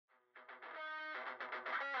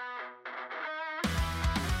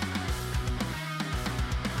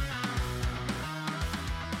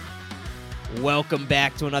Welcome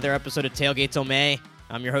back to another episode of Tailgate Till May.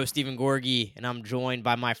 I'm your host, Stephen Gorgie, and I'm joined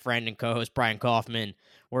by my friend and co-host, Brian Kaufman.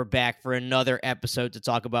 We're back for another episode to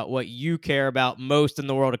talk about what you care about most in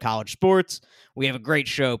the world of college sports. We have a great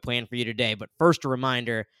show planned for you today, but first a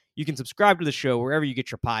reminder, you can subscribe to the show wherever you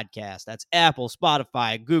get your podcast. That's Apple,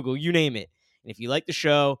 Spotify, Google, you name it. And if you like the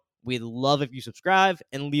show, we'd love if you subscribe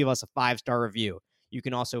and leave us a 5-star review. You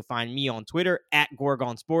can also find me on Twitter at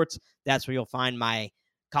Gorgon Sports. That's where you'll find my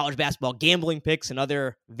college basketball gambling picks and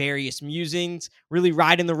other various musings. Really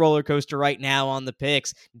riding the roller coaster right now on the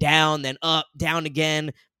picks. Down, then up, down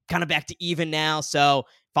again, kind of back to even now. So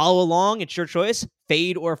follow along. It's your choice.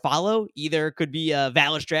 Fade or follow. Either could be a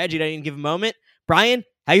valid strategy at any given moment. Brian,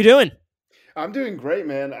 how you doing? I'm doing great,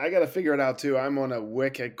 man. I got to figure it out too. I'm on a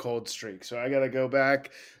wicked cold streak. So I got to go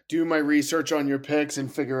back, do my research on your picks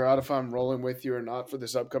and figure out if I'm rolling with you or not for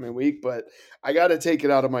this upcoming week. But I got to take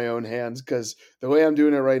it out of my own hands because the way I'm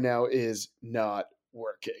doing it right now is not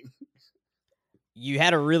working. You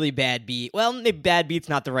had a really bad beat. Well, maybe bad beat's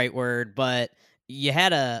not the right word, but you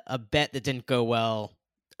had a bet that didn't go well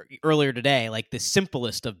earlier today, like the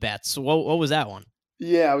simplest of bets. What was that one?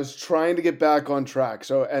 Yeah, I was trying to get back on track.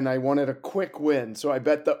 And I wanted a quick win. So I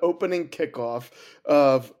bet the opening kickoff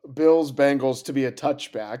of Bills Bengals to be a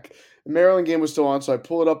touchback. The Maryland game was still on, so I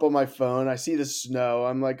pull it up on my phone. I see the snow.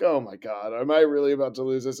 I'm like, oh my God, am I really about to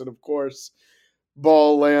lose this? And of course,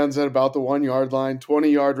 ball lands at about the 1 yard line,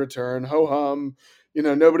 20-yard return. Ho hum.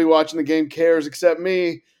 Nobody watching the game cares except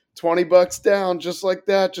me. $20 down, just like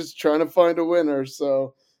that, just trying to find a winner.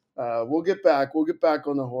 So we'll get back. We'll get back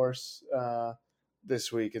on the horse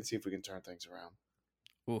this week and see if we can turn things around.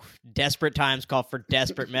 Oof, desperate times call for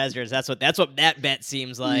desperate measures. That's what that bet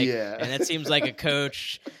seems like. Yeah. And that seems like a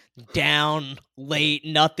coach down late,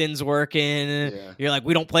 nothing's working. Yeah. You're like,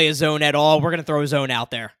 we don't play a zone at all. We're going to throw a zone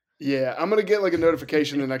out there. Yeah, I'm going to get like a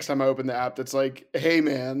notification the next time I open the app that's like, hey,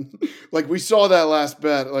 man, like we saw that last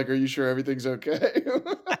bet. Like, are you sure everything's okay?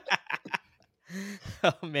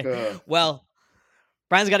 Oh, man. Well,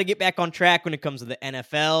 Brian's got to get back on track when it comes to the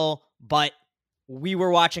NFL, but we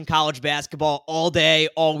were watching college basketball all day,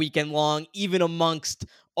 all weekend long, even amongst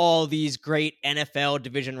all these great NFL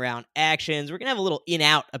division round actions. We're going to have a little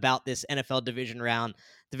in-out about this NFL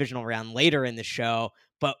divisional round later in the show,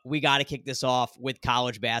 but we got to kick this off with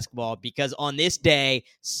college basketball because on this day,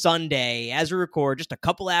 Sunday, as we record just a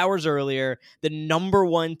couple hours earlier, the number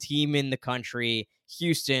one team in the country,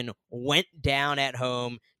 Houston, went down at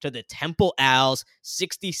home to the Temple Owls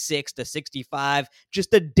 66-65,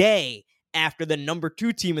 just a day after the number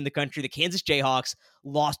 2 team in the country, the Kansas Jayhawks,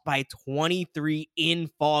 lost by 23 in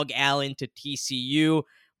Fog Allen to TCU.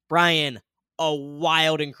 Brian, a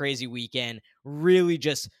wild and crazy weekend. Really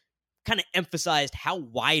just kind of emphasized how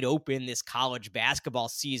wide open this college basketball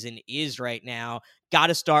season is right now. Got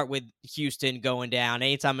to start with Houston going down.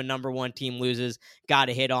 Anytime a number 1 team loses, got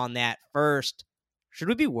to hit on that first. Should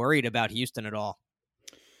we be worried about Houston at all?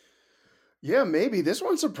 Yeah, maybe. This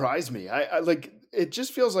one surprised me. I like it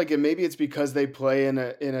just feels like maybe it's because they play in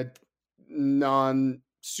a non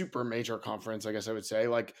super major conference, I guess I would say.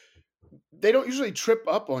 Like they don't usually trip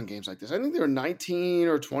up on games like this. I think they're 19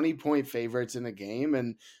 or 20 point favorites in the game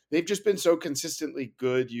and they've just been so consistently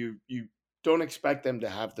good. You don't expect them to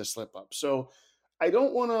have the slip up. So I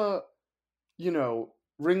don't want to,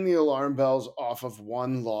 ring the alarm bells off of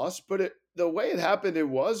one loss, but the way it happened, it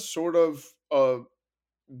was sort of a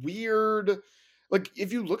weird, like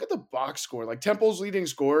if you look at the box score, like Temple's leading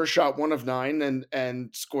scorer shot 1 of 9 and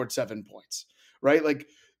scored 7 points, right? Like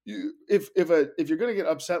if you're gonna get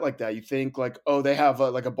upset like that, you think like, oh, they have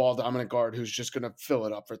like a ball dominant guard who's just gonna fill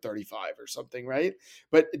it up for 35 or something, right?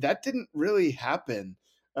 But that didn't really happen.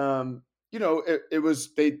 It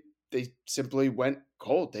was they simply went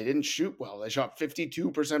cold. They didn't shoot well. They shot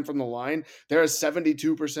 52% from the line. They're a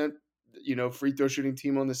 72% free throw shooting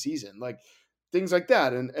team on the season. Like things like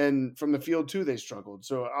that. And from the field too, they struggled.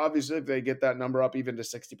 So obviously if they get that number up even to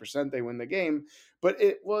 60%, they win the game. But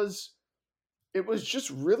it was just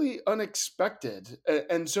really unexpected.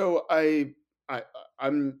 And so I'm,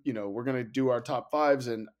 we're going to do our top 5s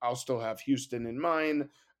and I'll still have Houston in mind.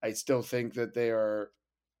 I still think that they are,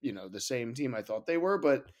 the same team I thought they were,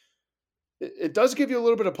 but it does give you a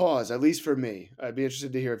little bit of pause, at least for me. I'd be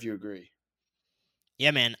interested to hear if you agree. Yeah,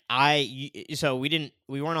 man. So we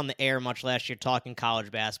weren't on the air much last year talking college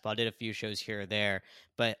basketball. I did a few shows here or there,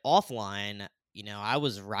 but offline, I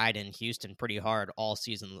was riding Houston pretty hard all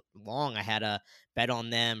season long. I had a bet on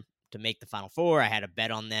them to make the Final Four. I had a bet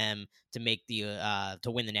on them to make to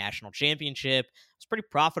win the national championship. I was pretty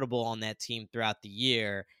profitable on that team throughout the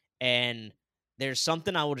year, and there's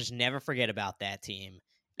something I will just never forget about that team,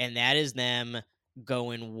 and that is them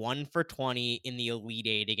going 1 for 20 in the Elite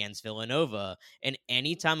Eight against Villanova. And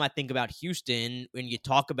anytime I think about Houston, when you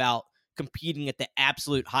talk about competing at the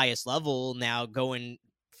absolute highest level now, going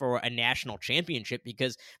for a national championship,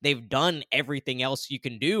 because they've done everything else you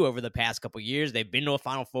can do over the past couple years. They've been to a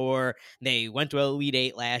Final Four. They went to an Elite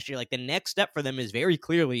Eight last year. Like, the next step for them is very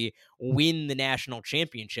clearly win the national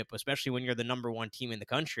championship, especially when you're the number one team in the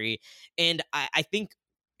country. And I think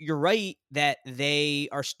you're right that they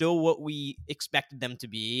are still what we expected them to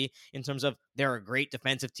be in terms of they're a great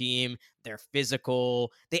defensive team. They're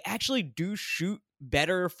physical. They actually do shoot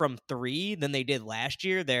better from three than they did last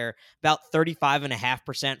year. They're about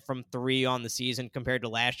 35.5% from three on the season compared to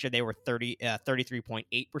last year. They were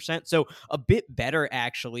 33.8%. So a bit better,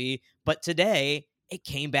 actually. But today, it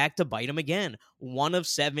came back to bite them again. 1 of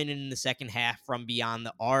 7 in the second half from beyond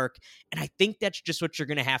the arc. And I think that's just what you're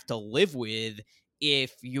going to have to live with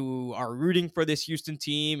if you are rooting for this Houston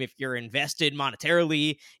team, if you're invested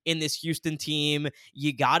monetarily in this Houston team.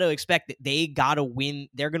 You got to expect that they got to win.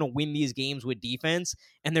 They're going to win these games with defense,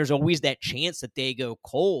 and there's always that chance that they go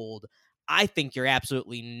cold. I think you're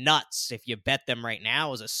absolutely nuts if you bet them right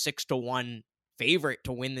now as a 6-1 favorite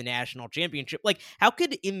to win the national championship. Like, how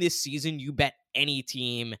could in this season you bet any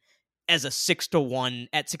team as a 6-1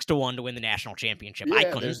 at 6-1 to win the national championship? I Yeah,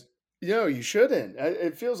 couldn't. there's no, you shouldn't.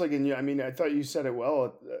 It feels like, I mean, I thought you said it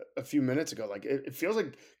well a few minutes ago. Like, it feels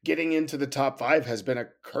like getting into the top five has been a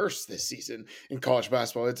curse this season in college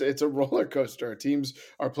basketball. It's a roller coaster. Teams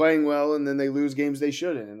are playing well, and then they lose games they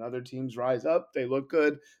shouldn't, and other teams rise up. They look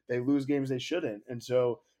good. They lose games they shouldn't, and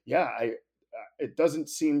so yeah, it doesn't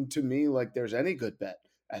seem to me like there's any good bet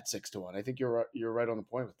at 6-1. I think you're right on the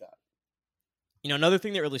point with that. Another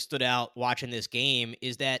thing that really stood out watching this game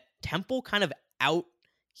is that Temple kind of out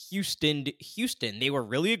Houston. They were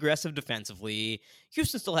really aggressive defensively.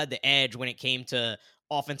 Houston still had the edge when it came to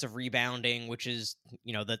offensive rebounding, which is,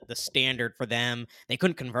 the standard for them. They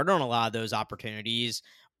couldn't convert on a lot of those opportunities,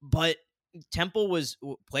 but Temple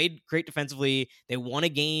played great defensively. They won a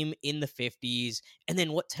game in the 50s. And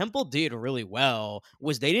then what Temple did really well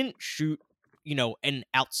was they didn't shoot an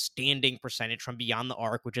outstanding percentage from beyond the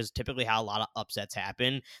arc, which is typically how a lot of upsets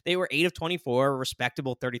happen. They were 8 of 24,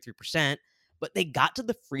 respectable 33%, but they got to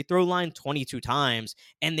the free throw line 22 times,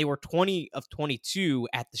 and they were 20 of 22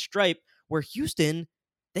 at the stripe, where Houston,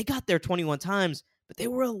 they got there 21 times, but they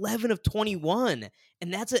were 11 of 21.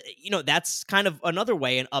 And that's kind of another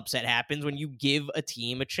way an upset happens when you give a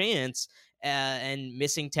team a chance. And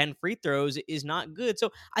missing 10 free throws is not good.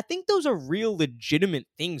 So I think those are real legitimate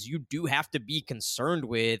things you do have to be concerned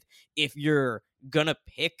with if you're going to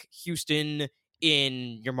pick Houston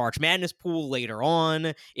in your March Madness pool later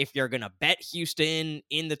on, if you're going to bet Houston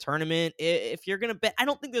in the tournament. If you're going to bet, I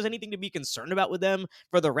don't think there's anything to be concerned about with them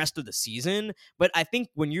for the rest of the season. But I think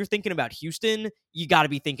when you're thinking about Houston, you got to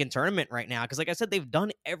be thinking tournament right now. Because like I said, they've done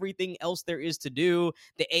everything else there is to do.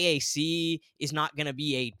 The AAC is not going to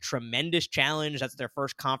be a tremendous challenge. That's their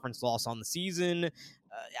first conference loss on the season.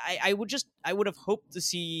 I would have hoped to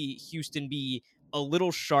see Houston be a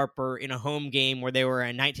little sharper in a home game where they were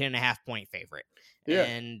a 19.5 point favorite. Yeah.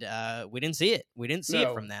 And we didn't see it. We didn't see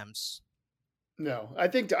it from them. No,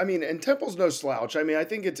 and Temple's no slouch. I mean, I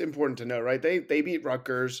think it's important to know, right? They beat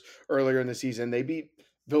Rutgers earlier in the season. They beat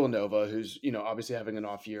Villanova, who's, obviously having an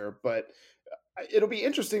off year, but it'll be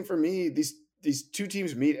interesting for me. These two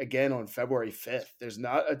teams meet again on February 5th. There's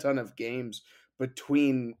not a ton of games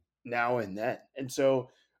between now and then. And so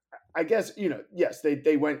I guess, yes,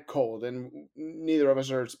 they went cold, and neither of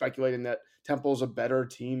us are speculating that Temple's a better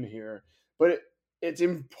team here, but it's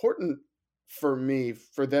important for me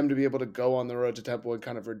for them to be able to go on the road to Temple and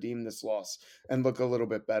kind of redeem this loss and look a little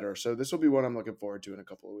bit better. So this will be what I'm looking forward to in a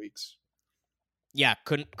couple of weeks. Yeah,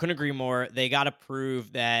 couldn't agree more. They got to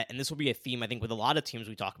prove that, and this will be a theme I think with a lot of teams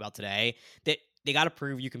we talk about today, that they got to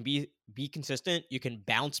prove you can be consistent, you can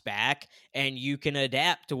bounce back, and you can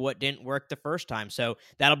adapt to what didn't work the first time. So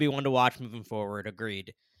that'll be one to watch moving forward.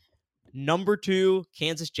 Agreed. Number 2,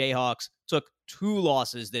 Kansas Jayhawks took 2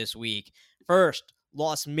 losses this week. First,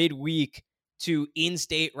 lost midweek to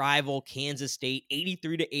in-state rival Kansas State,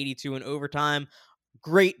 83-82 in overtime.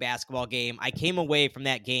 Great basketball game. I came away from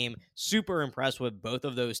that game super impressed with both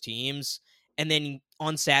of those teams. And then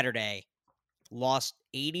on Saturday, lost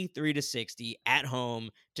 83-60 at home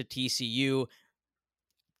to TCU.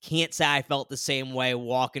 Can't say I felt the same way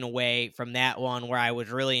walking away from that one, where I was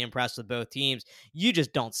really impressed with both teams. You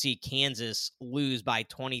just don't see Kansas lose by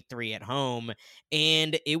 23 at home.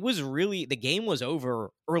 And the game was over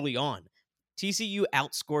early on. TCU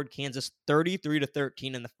outscored Kansas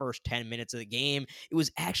 33-13 in the first 10 minutes of the game. It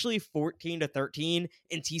was actually 14-13,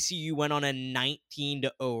 and TCU went on a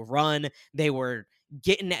 19-0 run. They were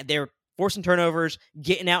forcing turnovers,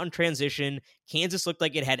 getting out in transition. Kansas looked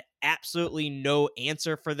like it had absolutely no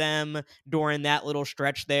answer for them during that little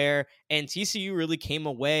stretch there, and TCU really came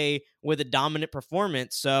away with a dominant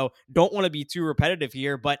performance. So don't want to be too repetitive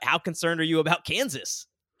here, but how concerned are you about Kansas?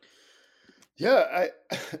 Yeah,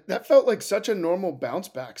 that felt like such a normal bounce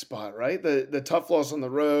back spot, right? The tough loss on the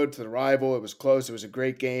road to the rival, it was close, it was a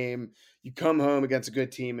great game. You come home against a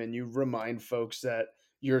good team and you remind folks that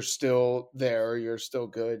you're still there, you're still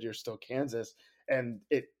good, you're still Kansas, and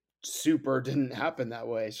it super didn't happen that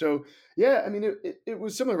way. So yeah, I mean it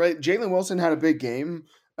was similar, right? Jalen Wilson had a big game,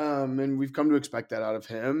 and we've come to expect that out of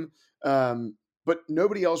him. But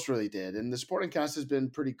nobody else really did, and the supporting cast has been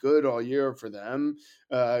pretty good all year for them.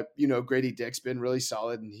 Grady Dick's been really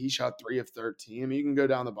solid, and he shot 3 of 13. I mean, you can go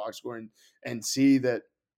down the box score and see that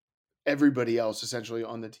everybody else essentially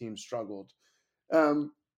on the team struggled.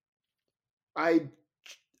 Um, I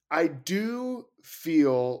I do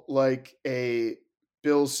feel like a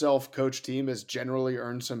Bill self-coach team has generally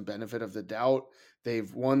earned some benefit of the doubt.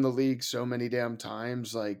 They've won the league so many damn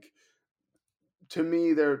times. Like, to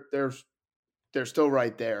me, they're still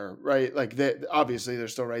right there, right? Like, obviously they're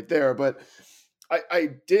still right there, but I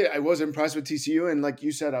was impressed with TCU, and like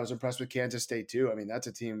you said, I was impressed with Kansas State too. I mean, that's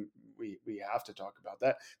a team we have to talk about.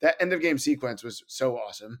 That end of game sequence was so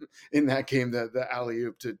awesome in that game, the alley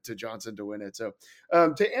oop to Johnson to win it. So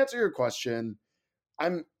to answer your question,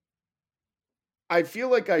 I'm I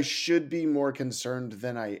feel like I should be more concerned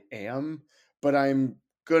than I am, but I'm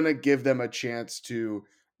gonna give them a chance to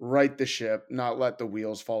right the ship, not let the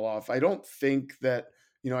wheels fall off. I don't think that,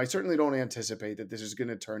 I certainly don't anticipate that this is going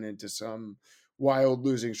to turn into some wild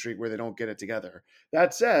losing streak where they don't get it together.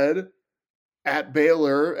 That said, at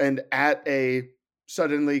Baylor and at a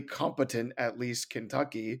suddenly competent, at least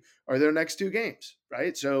Kentucky, are their next two games,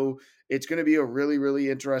 right? So it's going to be a really, really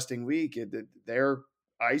interesting week. They're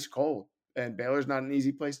ice cold, and Baylor's not an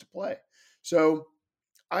easy place to play. So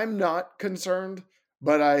I'm not concerned,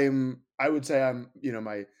 but I would say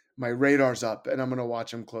my radar's up, and I'm going to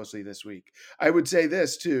watch them closely this week. I would say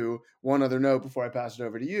this too. One other note before I pass it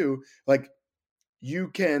over to you, like, you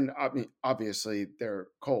can, I mean, obviously they're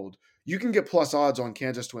cold. You can get plus odds on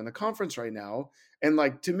Kansas to win the conference right now. And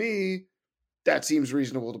like, to me, that seems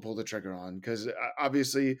reasonable to pull the trigger on, because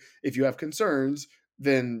obviously if you have concerns,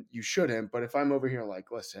 then you shouldn't. But if I'm over here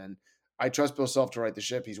like, listen, I trust Bill Self to right the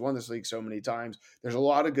ship. He's won this league so many times. There's a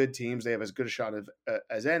lot of good teams. They have as good a shot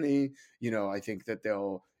as any. I think that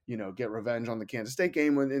they'll, get revenge on the Kansas State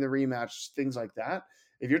game in the rematch, things like that.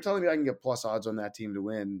 If you're telling me I can get plus odds on that team to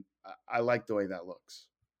win, I like the way that looks.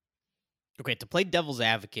 Okay, to play devil's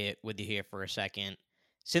advocate with you here for a second,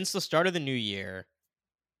 since the start of the new year,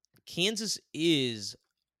 Kansas is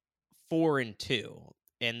 4-2,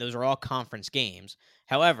 and those are all conference games.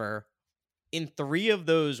 However, in 3 of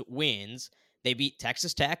those wins, they beat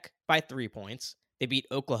Texas Tech by 3 points, they beat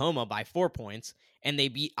Oklahoma by 4 points, and they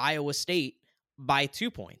beat Iowa State by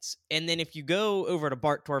 2 points. And then if you go over to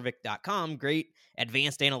barttorvik.com, great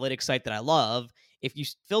advanced analytics site that I love, if you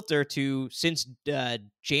filter to since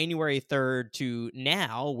January 3rd to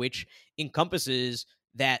now, which encompasses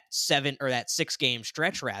that 6 game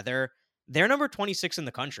stretch rather, they're number 26 in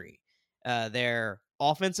the country. Their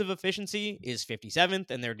offensive efficiency is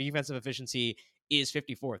 57th, and their defensive efficiency is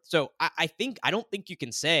 54th. So I don't think you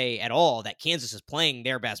can say at all that Kansas is playing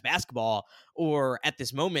their best basketball, or at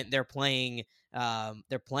this moment they're playing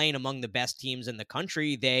among the best teams in the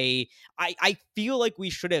country. I feel like we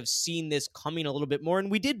should have seen this coming a little bit more,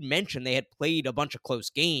 and we did mention they had played a bunch of close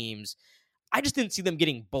games. I just didn't see them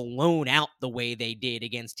getting blown out the way they did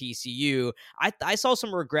against TCU. I saw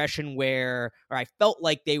some regression or I felt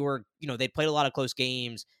like they were, they'd played a lot of close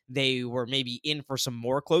games. They were maybe in for some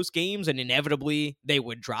more close games, and inevitably they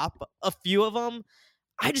would drop a few of them.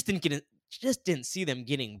 I just didn't see them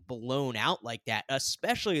getting blown out like that,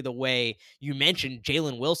 especially the way you mentioned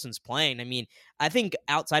Jalen Wilson's playing. I mean, I think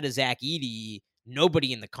outside of Zach Edey,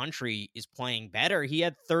 nobody in the country is playing better. He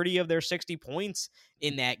had 30 of their 60 points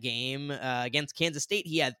in that game against Kansas State.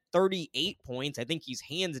 He had 38 points. I think he's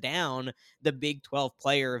hands down the Big 12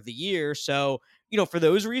 player of the year. So, for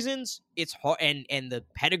those reasons, it's hard. And the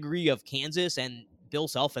pedigree of Kansas and Bill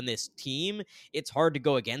Self and this team, it's hard to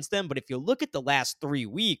go against them. But if you look at the last 3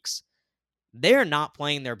 weeks, they're not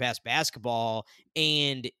playing their best basketball.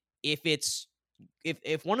 And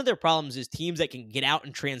if one of their problems is teams that can get out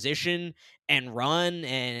and transition and run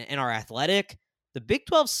and are athletic, the Big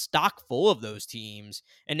 12 stock full of those teams.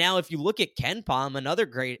 And now if you look at KenPom, another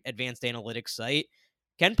great advanced analytics site,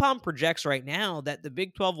 KenPom projects right now that the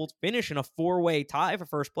Big 12 will finish in a four-way tie for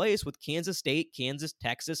first place with Kansas State, Kansas,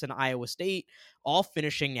 Texas, and Iowa State all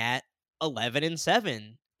finishing at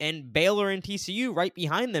 11-7. And Baylor and TCU right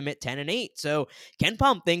behind them at 10-8. So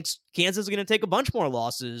KenPom thinks Kansas is going to take a bunch more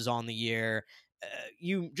losses on the year.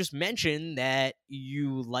 You just mentioned that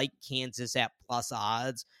you like Kansas at plus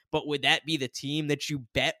odds, but would that be the team that you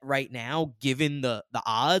bet right now, given the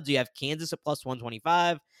odds? You have Kansas at plus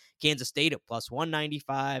 125, Kansas State at plus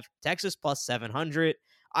 195, Texas plus 700,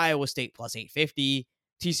 Iowa State plus 850,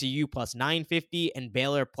 TCU plus 950, and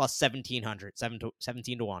Baylor plus 1700,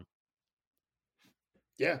 17 to 1.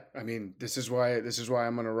 Yeah, I mean, this is why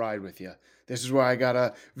I'm going to ride with you. This is why I got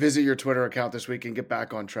to visit your Twitter account this week and get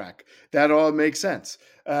back on track. That all makes sense.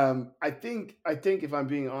 I think if I'm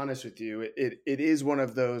being honest with you, it is one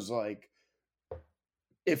of those, like,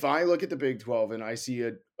 if I look at the Big 12 and I see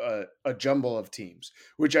a jumble of teams,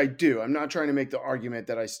 which I do, I'm not trying to make the argument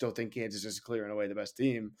that I still think Kansas is clear and away the best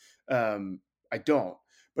team. I don't.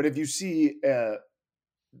 But if you see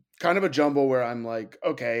kind of a jumble where I'm like,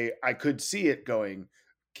 okay, I could see it going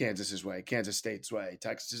Kansas's way, Kansas State's way,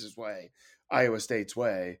 Texas's way, Iowa State's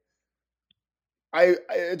way.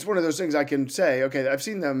 It's one of those things I can say, okay, I've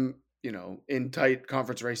seen them, in tight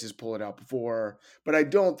conference races pull it out before, but I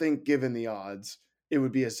don't think, given the odds, it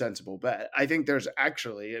would be a sensible bet. I think there's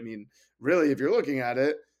actually, I mean, really, if you're looking at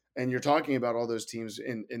it and you're talking about all those teams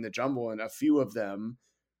in the jumble and a few of them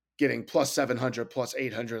getting plus 700, plus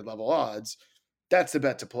 800 level odds, that's the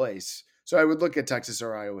bet to place. So I would look at Texas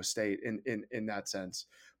or Iowa State in that sense.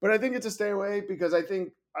 But I think it's a stay away because I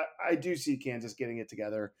think I do see Kansas getting it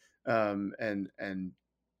together and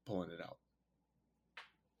pulling it out.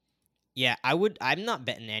 Yeah, I'm not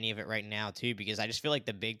betting any of it right now, too, because I just feel like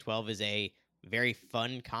the Big 12 is a very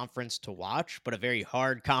fun conference to watch, but a very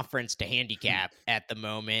hard conference to handicap at the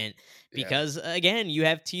moment. Because, again, you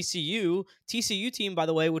have TCU team, by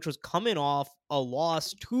the way, which was coming off a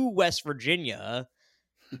loss to West Virginia,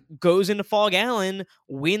 goes into Fog Allen,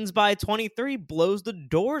 wins by 23, blows the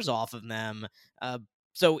doors off of them.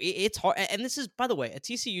 So it's hard. And this is, by the way, a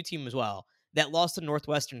TCU team as well that lost to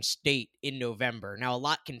Northwestern State in November. Now, a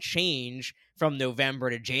lot can change from November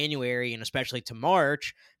to January and especially to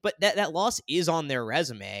March, but that loss is on their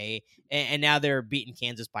resume. And now they're beating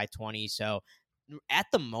Kansas by 20. So at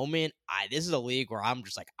the moment, this is a league where I'm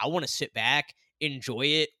just like, I want to sit back, enjoy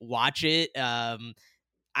it, watch it.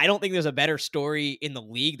 I don't think there's a better story in the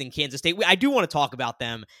league than Kansas State. I do want to talk about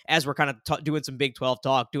them as we're kind of doing some Big 12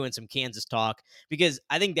 talk, doing some Kansas talk, because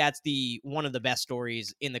I think that's one of the best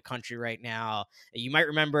stories in the country right now. You might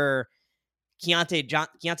remember Keontae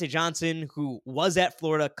Johnson, who was at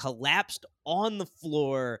Florida, collapsed on the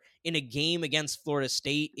floor in a game against Florida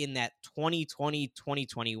State in that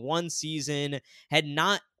 2020-2021 season, had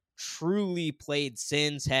not truly played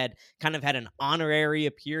since, had kind of had an honorary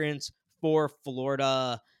appearance for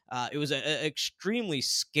Florida. It was an extremely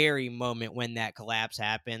scary moment when that collapse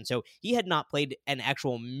happened. So he had not played an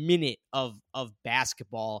actual minute of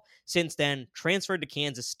basketball since then, transferred to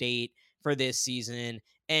Kansas State for this season.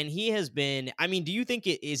 And he has been, I mean, do you think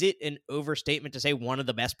is it an overstatement to say one of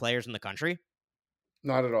the best players in the country?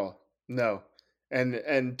 Not at all. No.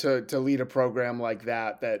 And to lead a program like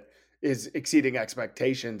that is exceeding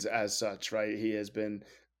expectations as such, right? He has been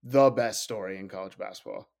the best story in college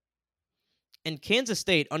basketball. And Kansas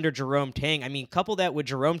State under Jerome Tang, I mean, couple that with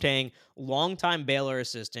Jerome Tang, longtime Baylor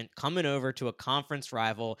assistant, coming over to a conference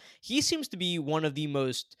rival. He seems to be one of the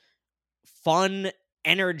most fun,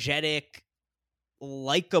 energetic,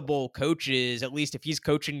 likable coaches, at least if he's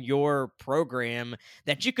coaching your program,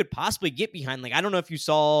 that you could possibly get behind. Like, I don't know if you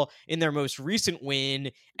saw in their most recent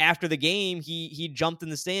win after the game, he jumped in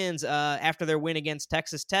the stands after their win against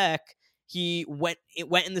Texas Tech. He went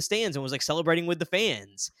in the stands and was like celebrating with the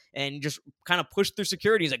fans and just kind of pushed through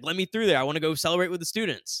security. He's like, let me through there. I want to go celebrate with the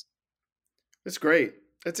students. That's great.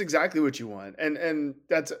 That's exactly what you want. And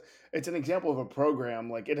it's an example of a program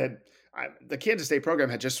like the Kansas State program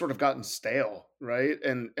had just sort of gotten stale, right?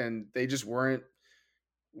 And they just weren't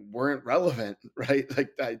relevant, right?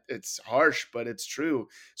 Like that, it's harsh, but it's true.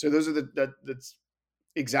 So those are that's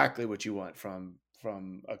exactly what you want from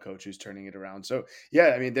a coach who's turning it around. So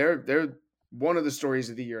yeah, I mean they're one of the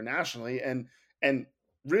stories of the year nationally, and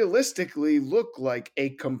realistically look like a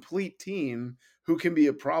complete team who can be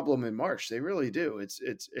a problem in March. They really do.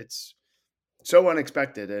 It's so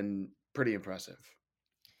unexpected and pretty impressive.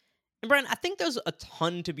 And Brian, I think there's a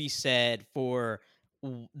ton to be said for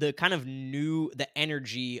the kind of the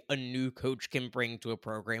energy a new coach can bring to a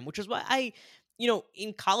program, which is why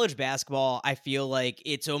in college basketball, I feel like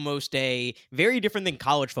it's almost a very different than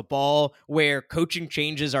college football, where coaching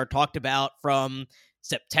changes are talked about from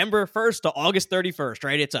September 1st to August 31st,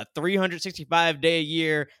 right? It's a 365-day a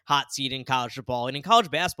year hot seat in college football. And in college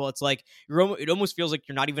basketball, it's like it almost feels like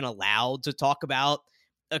you're not even allowed to talk about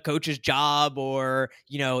a coach's job, or,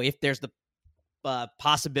 if there's the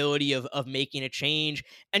possibility of making a change.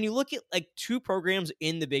 And you look at like two programs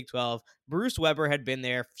in the Big 12. Bruce Weber had been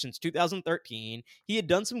there since 2013. He had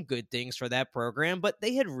done some good things for that program, but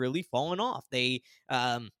they had really fallen off. They,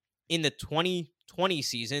 in the 2020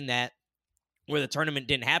 season, that where the tournament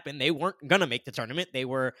didn't happen, they weren't going to make the tournament. They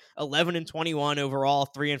were 11-21 overall,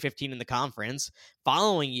 3-15 in the conference.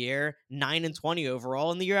 Following year, 9-20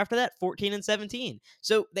 overall, and the year after that, 14-17.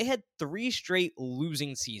 So they had three straight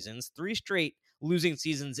losing seasons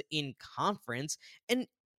in conference, and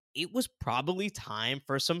it was probably time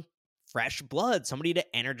for some fresh blood, somebody to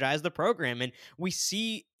energize the program. And we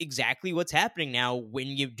see exactly what's happening now when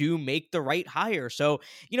you do make the right hire. So,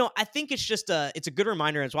 I think it's just it's a good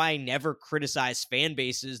reminder. It's why I never criticize fan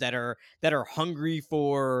bases that are hungry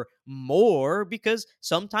for more, because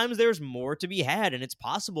sometimes there's more to be had, and it's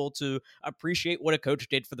possible to appreciate what a coach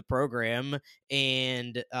did for the program,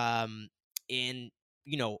 and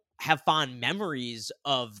have fond memories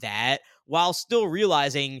of that, while still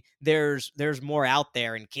realizing there's more out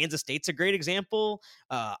there. And Kansas State's a great example.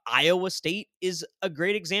 Iowa State is a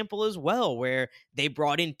great example as well, where they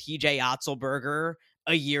brought in TJ Otzelberger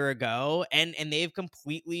a year ago, and they've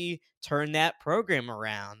completely turned that program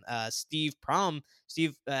around. Steve Prohm,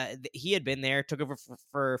 he had been there, took over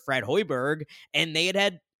for Fred Hoiberg, and they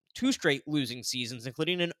had two straight losing seasons,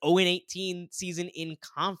 including an 0-18 season in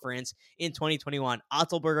conference in 2021.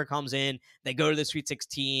 Otzelberger comes in. They go to the Sweet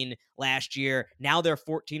 16 last year. Now they're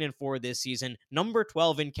 14-4 this season. Number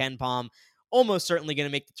 12 in KenPom. Almost certainly going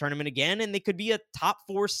to make the tournament again, and they could be a top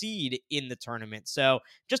 4 seed in the tournament. So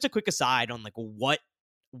just a quick aside on like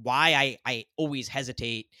why I always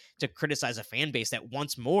hesitate to criticize a fan base that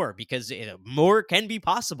wants more, because more can be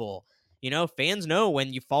possible. Fans know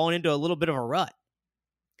when you've fallen into a little bit of a rut.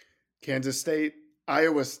 Kansas State,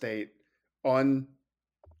 Iowa State on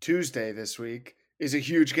Tuesday this week is a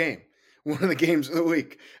huge game. One of the games of the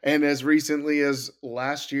week. And as recently as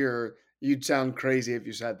last year, you'd sound crazy if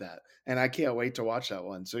you said that. And I can't wait to watch that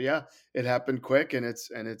one. So yeah, it happened quick, and it's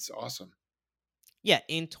awesome. Yeah,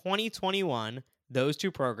 in 2021, those two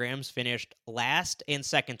programs finished last and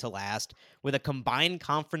second to last with a combined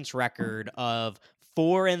conference record of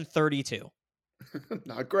 4-32.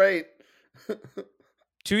 Not great.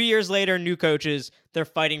 2 years later, new coaches, they're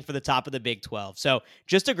fighting for the top of the Big 12. So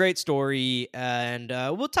just a great story. And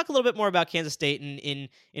we'll talk a little bit more about Kansas State in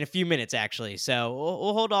a few minutes, actually. So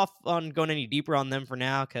we'll hold off on going any deeper on them for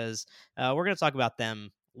now, because we're going to talk about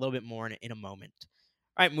them a little bit more in a moment.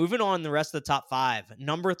 All right, moving on, the rest of the top 5.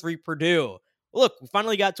 Number 3, Purdue. Look, we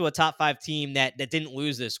finally got to a top 5 team that didn't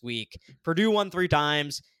lose this week. Purdue won 3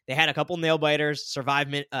 times. They had a couple nail biters,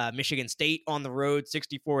 survived Michigan State on the road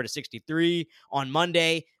 64-63 on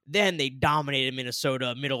Monday. Then they dominated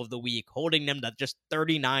Minnesota middle of the week, holding them to just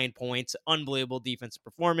 39 points. Unbelievable defensive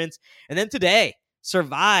performance. And then today,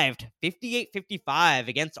 survived 58-55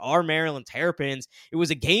 against our Maryland Terrapins. It was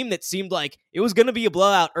a game that seemed like it was going to be a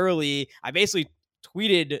blowout early. I basically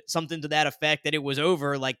tweeted something to that effect, that it was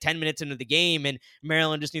over like 10 minutes into the game, and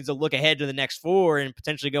Maryland just needs to look ahead to the next 4 and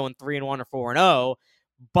potentially going 3-1 or 4-0.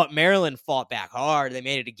 But Maryland fought back hard. They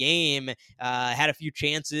made it a game, had a few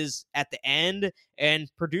chances at the end,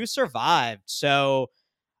 and Purdue survived. So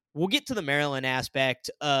we'll get to the Maryland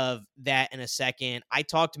aspect of that in a second. I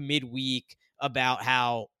talked midweek about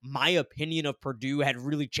how my opinion of Purdue had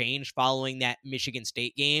really changed following that Michigan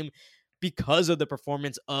State game, because of the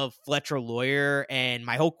performance of Fletcher Loyer. And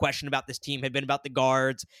my whole question about this team had been about the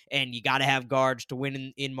guards, and you got to have guards to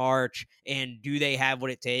win in March. And do they have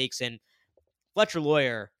what it takes? And Fletcher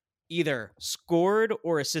Loyer either scored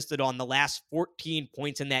or assisted on the last 14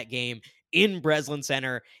 points in that game in Breslin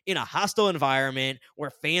Center, in a hostile environment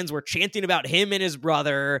where fans were chanting about him and his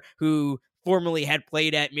brother, who formerly had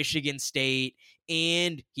played at Michigan State.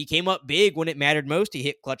 And he came up big when it mattered most. He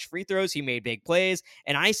hit clutch free throws. He made big plays.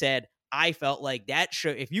 And I felt like that show,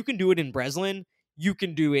 if you can do it in Breslin, you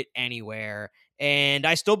can do it anywhere. And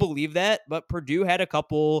I still believe that, but Purdue had a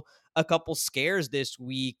couple scares this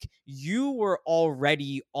week. You were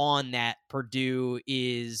already on that Purdue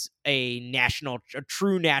is a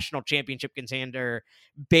true national championship contender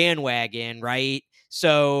bandwagon, right?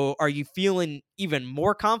 So are you feeling even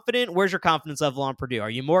more confident? Where's your confidence level on Purdue? Are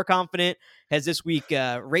you more confident? Has this week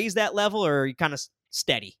raised that level, or are you kind of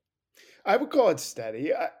steady? I would call it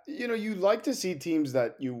steady. You like to see teams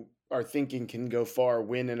that you are thinking can go far,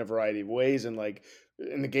 win in a variety of ways. And like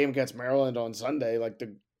in the game against Maryland on Sunday, like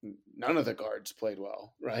none of the guards played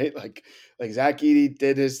well, right? Like Zach Edey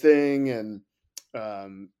did his thing, and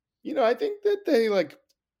um, I think that they like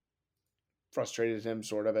frustrated him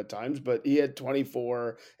sort of at times, but he had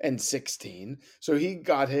 24 and 16, so he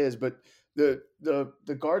got his. But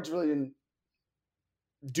the guards really didn't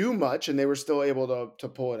do much, and they were still able to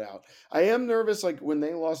pull it out. I am nervous, like when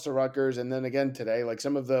they lost to Rutgers, and then again today, like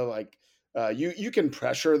some of the like you can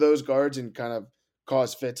pressure those guards and kind of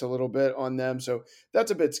cause fits a little bit on them, so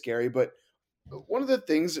that's a bit scary. But one of the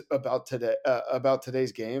things about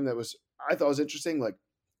today's game that was I thought was interesting, like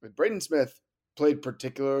Braden Smith played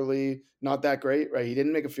particularly not that great, right? He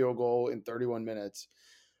didn't make a field goal in 31 minutes,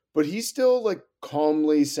 but he still like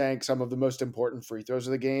calmly sank some of the most important free throws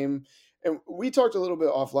of the game. And we talked a little bit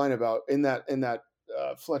offline about in that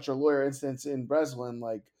Fletcher Lawyer instance in Breslin,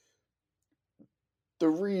 like the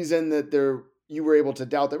reason that you were able to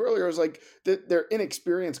doubt them earlier was like that they're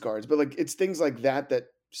inexperienced guards, but like it's things like that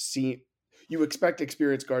seem you expect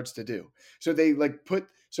experienced guards to do. So they like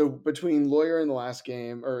so between Lawyer in the last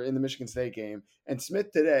game or in the Michigan State game and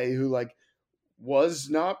Smith today, who like was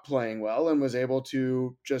not playing well and was able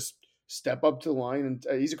to just step up to the line.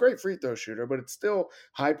 And he's a great free throw shooter, but it's still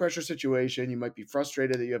high pressure situation. You might be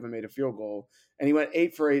frustrated that you haven't made a field goal. And he went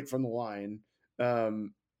 8 for 8 from the line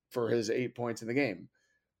for his 8 points in the game.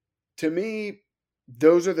 To me,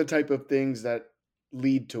 those are the type of things that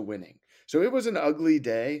lead to winning. So it was an ugly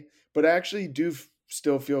day, but I actually do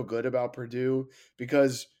still feel good about Purdue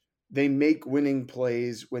because they make winning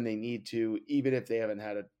plays when they need to, even if they haven't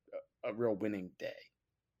had a real winning day.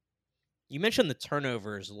 You mentioned the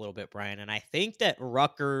turnovers a little bit, Brian, and I think that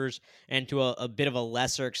Rutgers and to a bit of a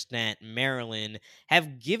lesser extent, Maryland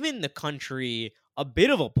have given the country a bit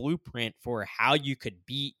of a blueprint for how you could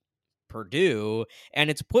beat Purdue, and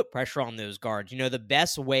it's put pressure on those guards. The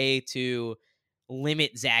best way to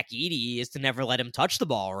limit Zach Edey is to never let him touch the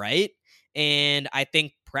ball, right? And I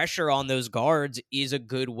think pressure on those guards is a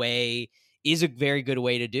very good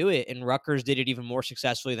way to do it. And Rutgers did it even more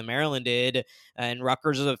successfully than Maryland did. And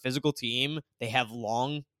Rutgers is a physical team. They have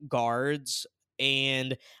long guards.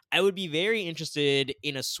 And I would be very interested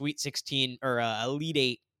in a Sweet 16 or a Elite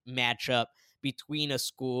 8 matchup between a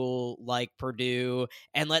school like Purdue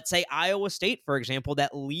and let's say Iowa State, for example,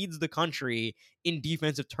 that leads the country in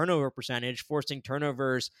defensive turnover percentage, forcing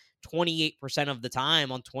turnovers 28% of the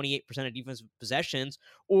time on 28% of defensive possessions,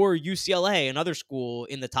 or UCLA, another school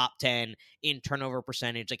in the top 10 in turnover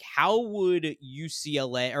percentage. Like, how would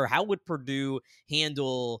UCLA or how would Purdue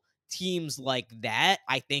handle teams like that?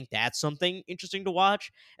 I think that's something interesting to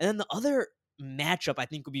watch. And then the other matchup I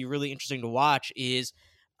think would be really interesting to watch is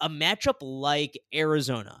a matchup like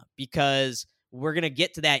Arizona, because we're going to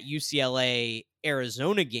get to that UCLA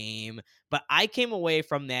Arizona game, but I came away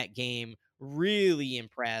from that game really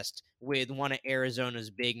impressed with one of Arizona's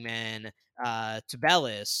big men,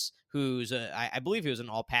 Tubelis, who's I believe he was an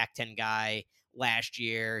all Pac-10 guy last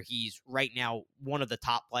year. He's right now one of the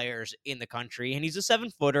top players in the country, and he's a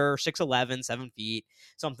 7-footer, 6'11", 7 feet,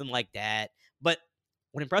 something like that. But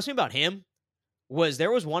what impressed me about him was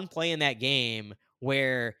there was one play in that game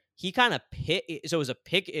where he kind of it was a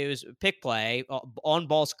pick play on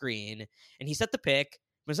ball screen, and he set the pick,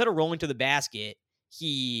 but instead of rolling to the basket,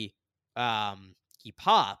 he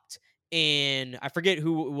popped, and I forget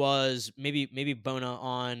who it was, maybe Bona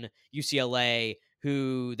on UCLA,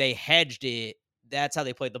 who they hedged it. That's how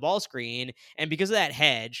they played the ball screen, and because of that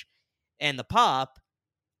hedge and the pop,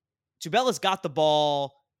 Tubelis got the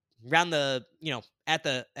ball around the, at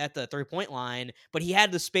the 3-point line, but he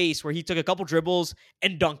had the space where he took a couple dribbles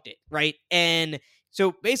and dunked it, right? And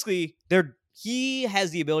so basically he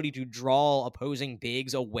has the ability to draw opposing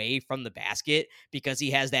bigs away from the basket because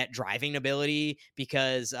he has that driving ability,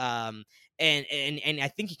 because and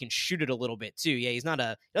I think he can shoot it a little bit too. Yeah, he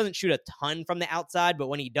doesn't shoot a ton from the outside, but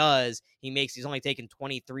when he does, he's only taken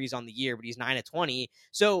 23s on the year, but he's 9 of 20.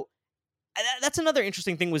 So that's another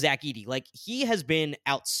interesting thing with Zach Edey. Like, he has been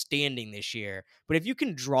outstanding this year, but if you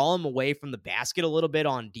can draw him away from the basket a little bit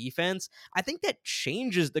on defense, I think that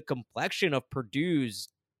changes the complexion of Purdue's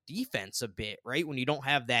defense a bit, right? When you don't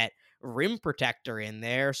have that rim protector in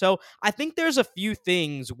there. So I think there's a few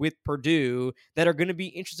things with Purdue that are going to be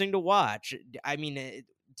interesting to watch. I mean, what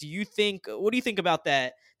do you think about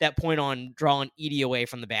that point on drawing Edey away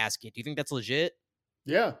from the basket? Do you think that's legit?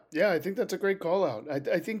 Yeah, I think that's a great call out.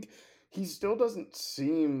 I think he still doesn't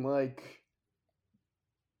seem like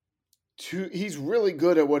he's really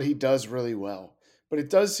good at what he does really well. But it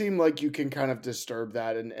does seem like you can kind of disturb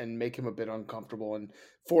that and make him a bit uncomfortable and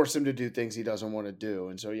force him to do things he doesn't want to do.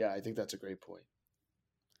 And so, yeah, I think that's a great point.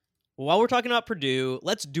 Well, while we're talking about Purdue,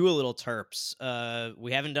 let's do a little Terps.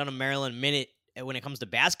 We haven't done a Maryland minute when it comes to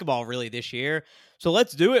basketball really this year. So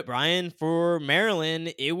let's do it, Brian. For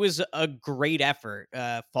Maryland, it was a great effort,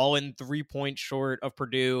 falling 3 points short of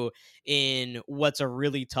Purdue in what's a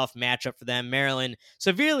really tough matchup for them. Maryland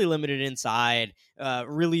severely limited inside.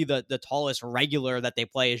 Really, the tallest regular that they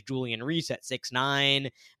play is Julian Reese at 6'9".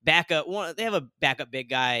 Backup one, they have a backup big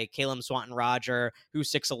guy, Caleb Swanton Roger, who's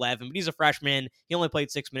 6'11", but he's a freshman. He only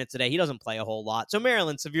played 6 minutes today. He doesn't play a whole lot. So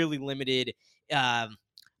Maryland um,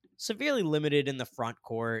 severely limited in the front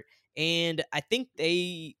court. And I think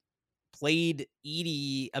they played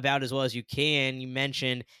Edey about as well as you can. You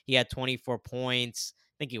mentioned he had 24 points.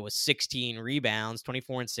 I think it was 16 rebounds,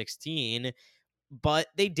 24 and 16. But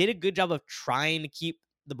they did a good job of trying to keep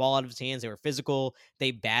the ball out of his hands. They were physical.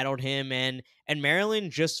 They battled him, and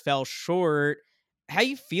Maryland just fell short. How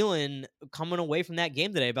you feeling coming away from that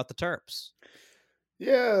game today about the Terps?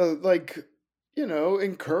 Yeah, like,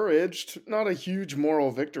 encouraged. Not a huge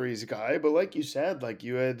moral victories guy, but like you said, like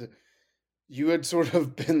you had sort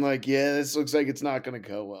of been like, yeah, this looks like it's not going to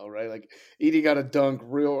go well, right? Like Edie got a dunk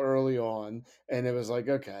real early on, and it was like,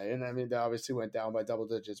 okay. And I mean, they obviously went down by double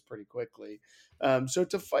digits pretty quickly. So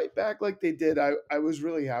to fight back like they did, I was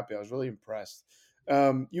really happy. I was really impressed.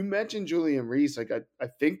 You mentioned Julian Reese. Like I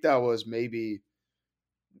think that was maybe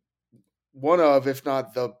one of, if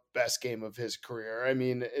not the best game of his career. I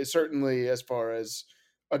mean, certainly as far as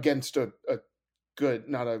against a good,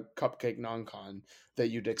 not a cupcake non-con that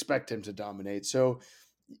you'd expect him to dominate. So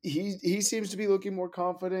he seems to be looking more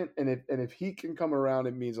confident, and if he can come around,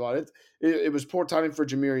 it means a lot. It was poor timing for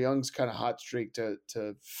Jameer Young's kind of hot streak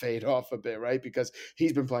to fade off a bit, right? Because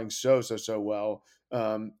he's been playing so well.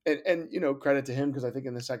 And credit to him, because I think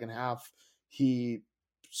in the second half he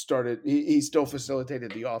he still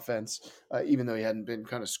facilitated the offense, even though he hadn't been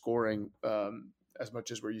kind of scoring as much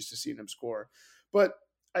as we're used to seeing him score. But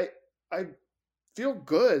I feel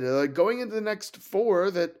good like going into the next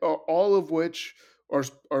four, that are all of which are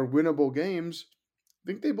winnable games. I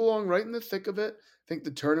think they belong right in the thick of it. I think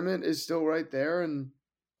the tournament is still right there, and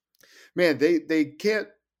man, they can't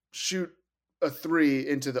shoot a three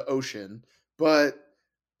into the ocean, but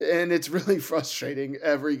and it's really frustrating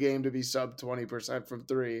every game to be sub 20% from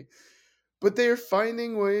three. But they're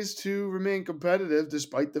finding ways to remain competitive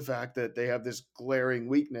despite the fact that they have this glaring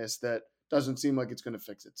weakness that doesn't seem like it's going to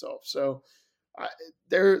fix itself. So I,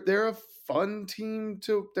 they're a fun team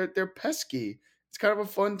to they're pesky. It's kind of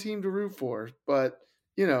a fun team to root for, but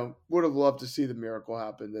would have loved to see the miracle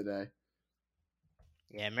happen today.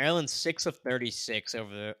 Yeah, Maryland's 6 of 36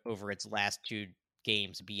 over its last two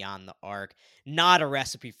games beyond the arc. Not a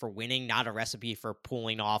recipe for winning, not a recipe for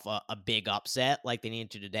pulling off a big upset like they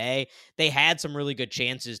needed to today. They had some really good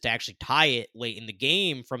chances to actually tie it late in the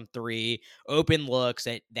game from three, open looks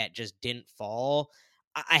that just didn't fall.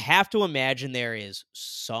 I have to imagine there is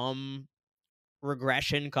some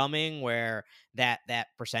regression coming where that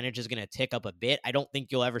percentage is going to tick up a bit. I don't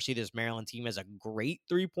think you'll ever see this Maryland team as a great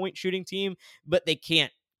 3-point shooting team, but they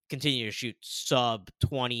can't continue to shoot sub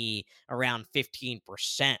 20, around 15%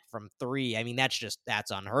 from three. I mean,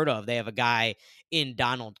 that's unheard of. They have a guy in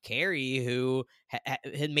Donald Carey who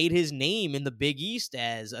had made his name in the Big East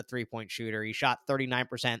as a 3-point shooter. He shot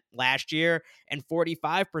 39% last year and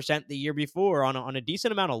 45% the year before on a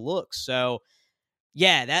decent amount of looks. So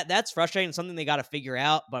yeah, that's frustrating. Something they got to figure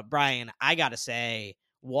out. But Brian, I got to say,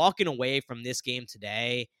 walking away from this game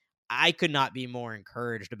today, I could not be more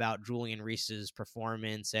encouraged about Julian Reese's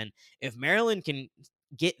performance. And if Maryland can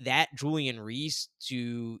get that Julian Reese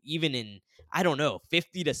to even in, I don't know,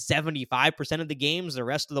 50 to 75% of the games the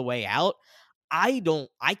rest of the way out, I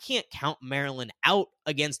can't count Maryland out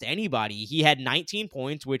against anybody. He had 19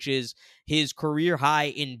 points, which is his career high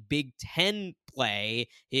in Big Ten play.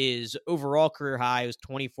 His overall career high was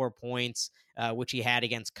 24 points, which he had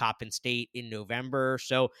against Coppin State in November.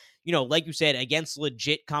 So, like you said, against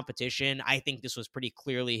legit competition, I think this was pretty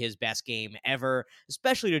clearly his best game ever,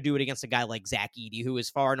 especially to do it against a guy like Zach Edey, who is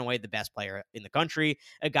far and away the best player in the country,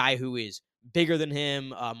 a guy who is bigger than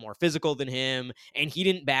him, more physical than him, and he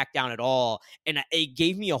didn't back down at all. And it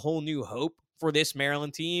gave me a whole new hope for this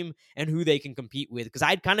Maryland team and who they can compete with. Because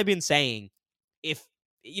I'd kind of been saying, if,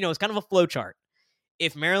 it's kind of a flow chart.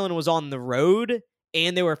 If Maryland was on the road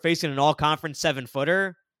and they were facing an all-conference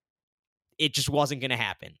 7-footer, it just wasn't going to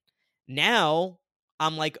happen. Now,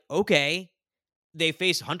 I'm like, okay, they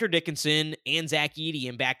face Hunter Dickinson and Zach Edey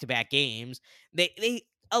in back-to-back games. They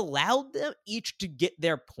allowed them each to get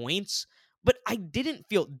their points, but I didn't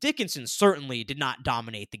feel Dickinson certainly did not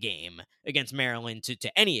dominate the game against Maryland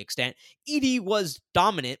to any extent. Edey was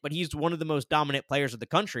dominant, but he's one of the most dominant players of the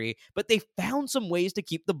country, but they found some ways to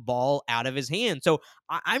keep the ball out of his hand. So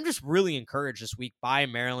I'm just really encouraged this week by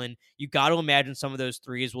Maryland. You got to imagine some of those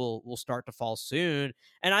threes will start to fall soon.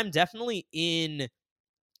 And I'm definitely in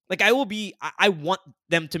like I want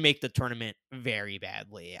them to make the tournament very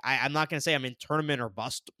badly. I'm not going to say I'm in tournament or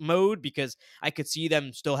bust mode because I could see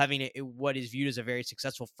them still having what is viewed as a very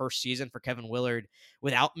successful first season for Kevin Willard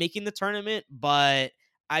without making the tournament. But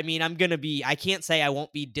I mean, I can't say I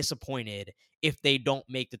won't be disappointed if they don't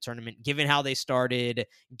make the tournament, given how they started,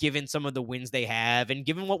 given some of the wins they have, and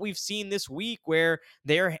given what we've seen this week where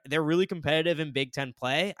they're really competitive in Big Ten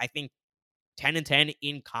play. I think 10-10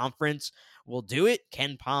 in conference will do it.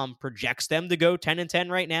 Ken Pom projects them to go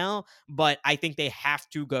 10-10 right now, but I think they have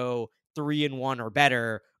to go 3-1 or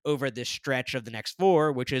better over this stretch of the next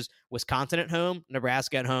four, which is Wisconsin at home,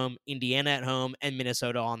 Nebraska at home, Indiana at home, and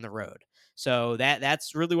Minnesota on the road. So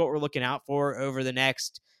that's really what we're looking out for over the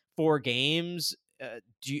next four games.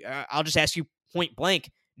 I'll just ask you point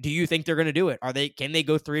blank: do you think they're going to do it? Can they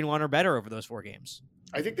go 3-1 or better over those four games?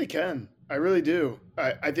 I think they can. I really do.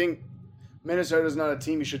 I think Minnesota's not a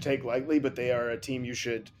team you should take lightly, but they are a team you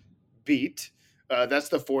should beat. That's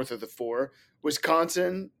the fourth of the four.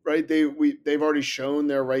 Wisconsin, right? They've already shown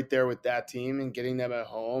they're right there with that team and getting them at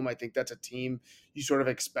home. I think that's a team you sort of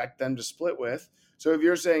expect them to split with. So if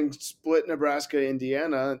you're saying split Nebraska,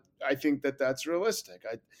 Indiana, I think that's realistic.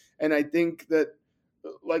 I think that,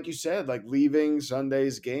 like you said, like leaving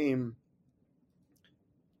Sunday's game,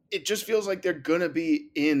 it just feels like they're gonna be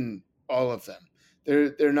in all of them.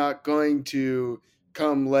 They're not going to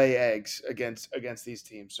come lay eggs against these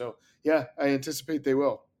teams. So yeah, I anticipate they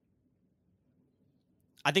will.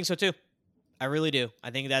 I think so too. I really do.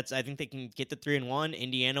 I think they can get to 3-1.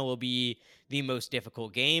 Indiana will be the most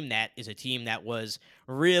difficult game. That is a team that was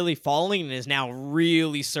really falling and is now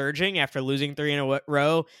really surging after losing 3 in a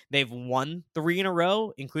row. They've won 3 in a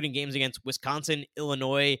row, including games against Wisconsin,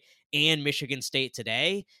 Illinois, and Michigan State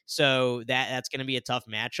today. So that's going to be a tough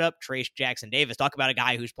matchup. Trayce Jackson-Davis, talk about a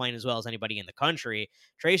guy who's playing as well as anybody in the country.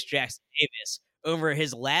 Trayce Jackson-Davis, over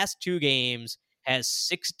his last 2 games, has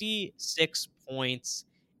 66 points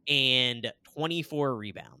and 24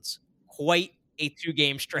 rebounds. Quite a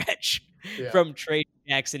 2-game stretch from Trayce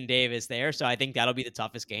Jackson-Davis there. So I think that'll be the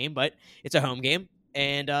toughest game, but it's a home game,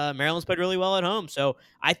 and Maryland's played really well at home. So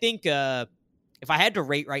I think if I had to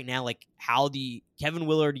rate right now, like how the Kevin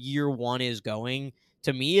Willard year 1 is going,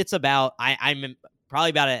 to me, it's about I'm probably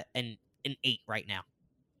about an 8 right now.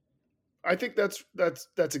 I think that's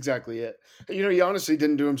exactly it. You know, he honestly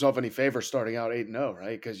didn't do himself any favor starting out 8-0,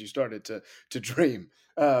 right? Because you started to dream.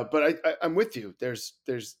 But I'm with you. There's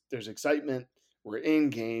excitement. We're in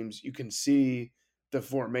games. You can see the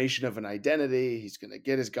formation of an identity. He's going to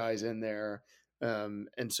get his guys in there,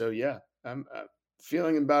 and so yeah, I'm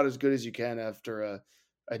feeling about as good as you can after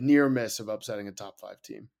a near miss of upsetting a top 5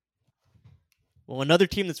 team. Well, another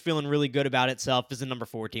team that's feeling really good about itself is the number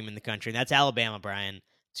 4 team in the country. And that's Alabama, Brian.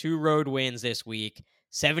 2 road wins this week.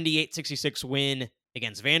 78-66 win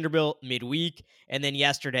against Vanderbilt midweek. And then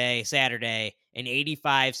yesterday, Saturday, an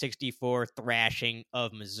 85-64 thrashing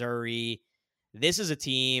of Missouri. This is a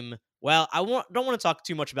team, well, don't want to talk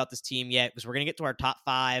too much about this team yet because we're going to get to our top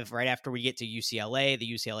 5 right after we get to UCLA, the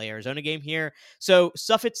UCLA-Arizona game here. So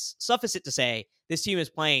suffice it to say, this team is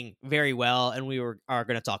playing very well, and we are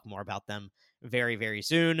going to talk more about them very, very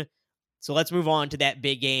soon. So let's move on to that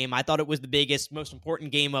big game. I thought it was the biggest, most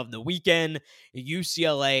important game of the weekend.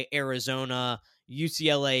 UCLA, Arizona.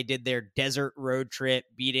 UCLA did their desert road trip,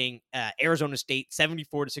 beating Arizona State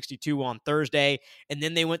 74-62 on Thursday. And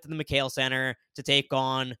then they went to the McKale Center to take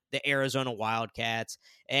on the Arizona Wildcats.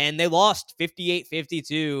 And they lost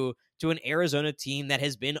 58-52 to an Arizona team that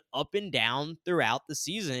has been up and down throughout the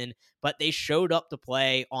season. But they showed up to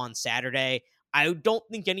play on Saturday. I don't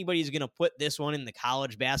think anybody's going to put this one in the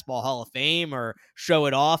College Basketball Hall of Fame or show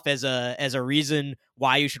it off as a reason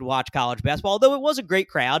why you should watch college basketball, although it was a great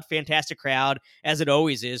crowd, fantastic crowd, as it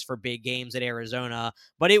always is for big games at Arizona,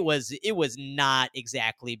 but it was not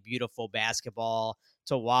exactly beautiful basketball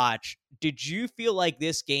to watch. Did you feel like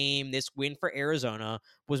this game, this win for Arizona,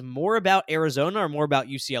 was more about Arizona or more about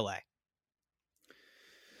UCLA?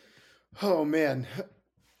 Oh, man.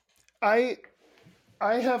 I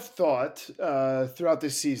have thought throughout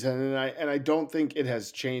this season, and I don't think it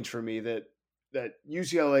has changed for me that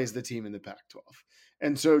UCLA is the team in the Pac-12,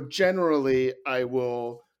 and so generally I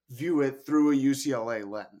will view it through a UCLA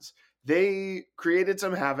lens. They created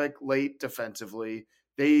some havoc late defensively.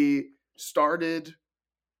 They started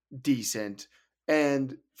decent,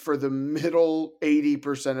 And for the middle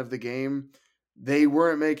 80% of the game, they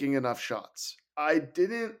weren't making enough shots. I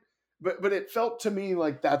didn't but it felt to me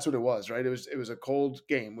like that's what it was, right? It was a cold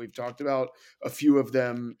game. We've talked about a few of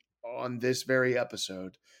them on this very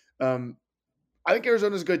episode. I think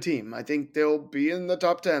Arizona's a good team. I think they'll be in the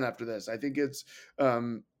top 10 after this. I think it's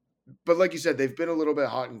but like you said, they've been a little bit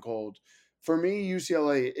hot and cold. For me,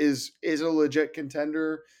 UCLA is a legit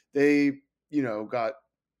contender. They, got,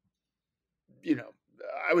 you know,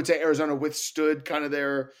 I would say Arizona withstood kind of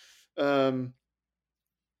their um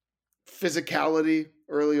physicality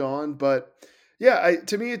early on, but yeah,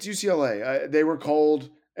 to me it's UCLA. They were cold,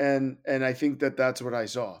 and I think that that's what I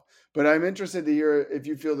saw. But I'm interested to hear if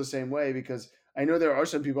you feel the same way, because I know there are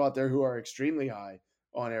some people out there who are extremely high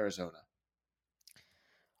on Arizona.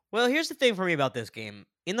 Well, here's the thing for me about this game.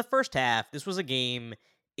 In the first half, this was a game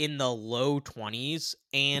in the low 20s.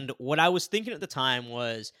 And what I was thinking at the time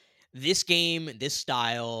was this game, this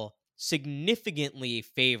style significantly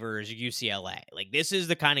favors UCLA. Like, this is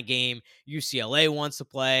the kind of game UCLA wants to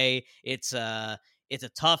play. It's a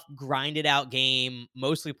tough, grinded out game,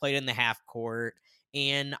 mostly played in the half court.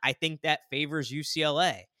 And I think that favors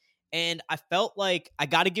UCLA. And I felt like I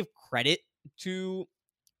got to give credit to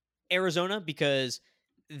Arizona because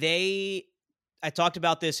they I talked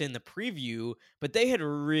about this in the preview, but they had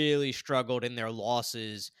really struggled in their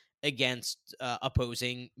losses against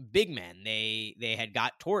opposing big men. They had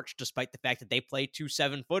got torched despite the fact that they play 2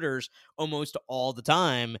 7-footers almost all the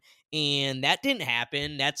time, and that didn't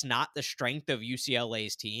happen. That's not the strength of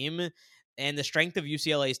UCLA's team. And the strength of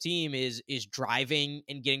UCLA's team is driving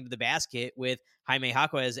and getting to the basket with Jaime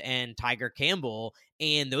Jaquez and Tiger Campbell,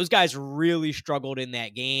 and those guys really struggled in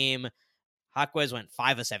that game. Jaquez went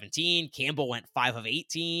 5 of 17. Campbell went 5 of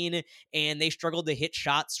 18. And they struggled to hit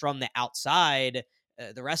shots from the outside.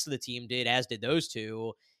 The rest of the team did, as did those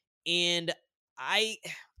two. And I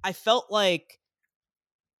felt like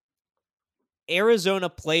Arizona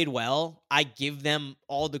played well. I give them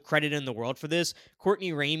all the credit in the world for this.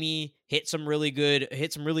 Courtney Ramey hit some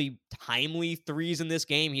really timely threes in this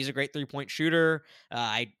game. He's a great 3-point shooter.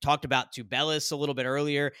 I talked about Tubelis a little bit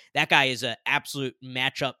earlier. That guy is an absolute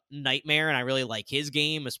matchup nightmare, and I really like his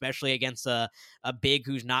game, especially against a big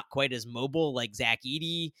who's not quite as mobile like Zach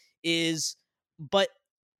Edey is. But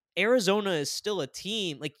Arizona is still a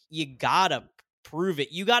team. Like, you gotta prove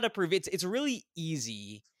it. You gotta prove it. It's really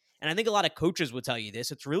easy. And I think a lot of coaches would tell you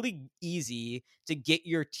this. It's really easy to get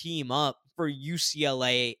your team up for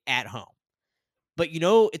UCLA at home. But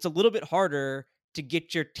it's a little bit harder to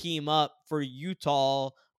get your team up for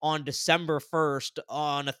Utah on December 1st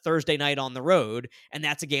on a Thursday night on the road. And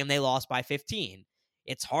that's a game they lost by 15.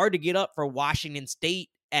 It's hard to get up for Washington State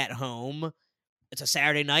at home. It's a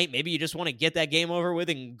Saturday night. Maybe you just want to get that game over with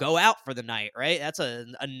and go out for the night, right? That's a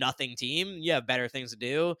nothing team. You have better things to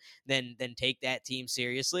do than take that team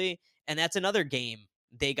seriously. And that's another game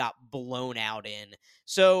they got blown out in.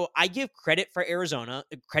 So I give credit to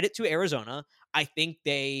Arizona. I think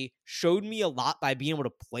they showed me a lot by being able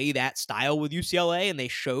to play that style with UCLA, and they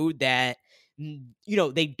showed that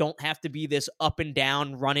they don't have to be this up and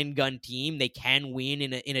down run and gun team. They can win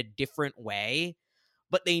in a different way.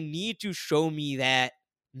 But they need to show me that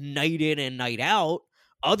night in and night out.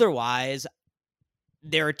 Otherwise,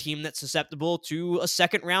 they're a team that's susceptible to a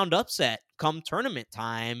second round upset come tournament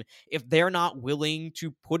time if they're not willing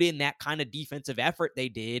to put in that kind of defensive effort they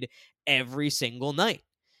did every single night.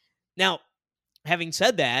 Now, having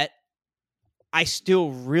said that, I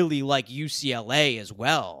still really like UCLA as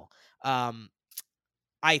well.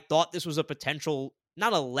 I thought this was a potential,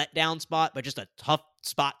 not a letdown spot, but just a tough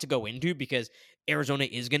spot to go into because Arizona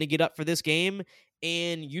is going to get up for this game.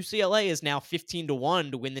 And UCLA is now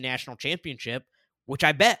 15-1 to win the national championship, which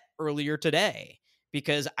I bet earlier today,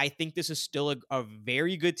 because I think this is still a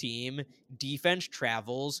very good team. Defense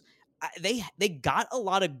travels. They got a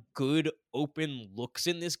lot of good open looks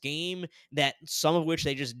in this game, that some of which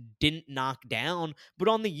they just didn't knock down. But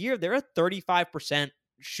on the year, they're a 35%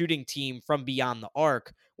 shooting team from beyond the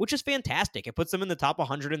arc, which is fantastic. It puts them in the top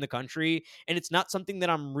 100 in the country, and it's not something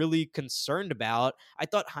that I'm really concerned about. I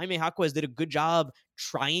thought Jaime Jaquez did a good job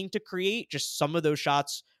trying to create, just some of those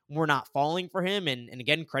shots were not falling for him, and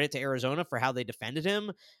again, credit to Arizona for how they defended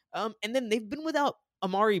him. And then they've been without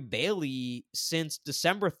Amari Bailey since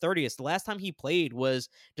December 30th. The last time he played was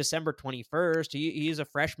December 21st. He is a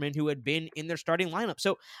freshman who had been in their starting lineup.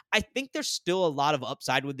 So I think there's still a lot of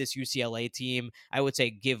upside with this UCLA team. I would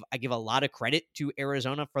say I give a lot of credit to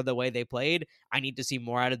Arizona for the way they played. I need to see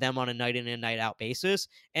more out of them on a night in and night out basis.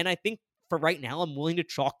 And I think for right now, I'm willing to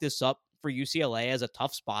chalk this up for UCLA as a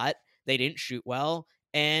tough spot. They didn't shoot well.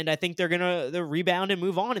 and I think they're gonna rebound and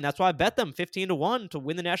move on, and that's why I bet them 15-1 to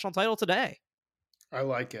win the national title today. I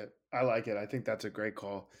like it. I like it. I think that's a great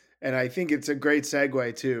call. And I think it's a great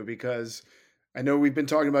segue too, because I know we've been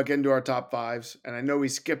talking about getting to our top fives, and I know we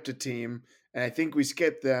skipped a team, and I think we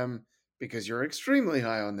skipped them because you're extremely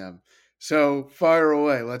high on them. So fire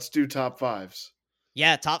away. Let's do top fives.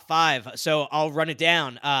 Yeah, top five. So I'll run it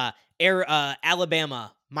down.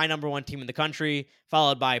 Alabama, my number one team in the country,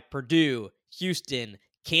 followed by Purdue, Houston,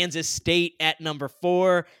 Kansas State at number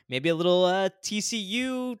 4. Maybe a little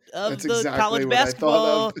TCU That's of the exactly college what I thought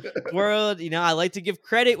basketball of. world. I like to give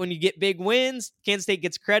credit when you get big wins. Kansas State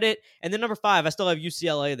gets credit. And then number 5, I still have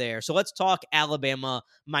UCLA there. So let's talk Alabama,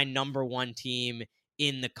 my number one team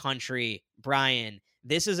in the country. Brian,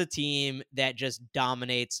 this is a team that just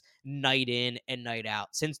dominates night in and night out.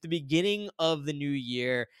 Since the beginning of the new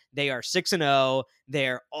year, they are 6-0.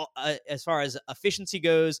 They're as far as efficiency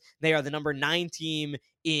goes, they are the number 9 team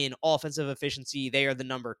in offensive efficiency. They are the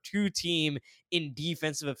number 2 team in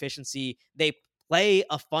defensive efficiency. They play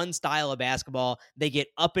a fun style of basketball. They get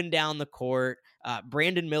up and down the court.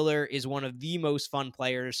 Brandon Miller is one of the most fun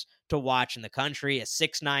players to watch in the country, a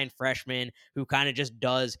 6'9" freshman who kind of just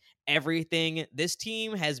does everything. This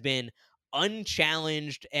team has been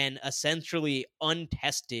unchallenged and essentially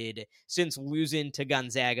untested since losing to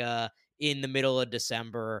Gonzaga in the middle of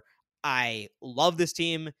December. I love this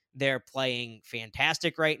team. They're playing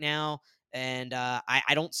fantastic right now. And I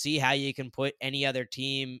don't see how you can put any other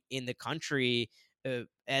team in the country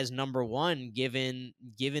as number one, given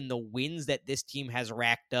the wins that this team has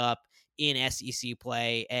racked up in SEC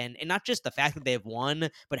play, and not just the fact that they've won,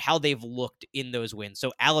 but how they've looked in those wins.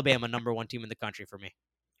 So Alabama, number one team in the country for me.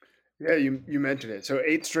 Yeah, you mentioned it. So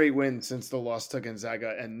 8 straight wins since the loss to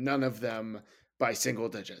Gonzaga, and none of them by single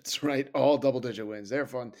digits, right? All double digit wins. They're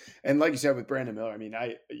fun. And like you said with Brandon Miller, I mean,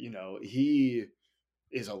 he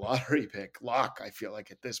is a lottery pick lock, I feel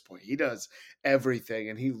like at this point. He does everything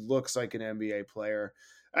and he looks like an NBA player.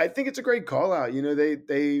 I think it's a great call out.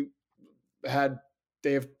 Had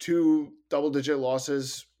they have 2 double digit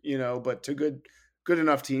losses, but to good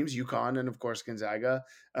enough teams, UConn and of course Gonzaga.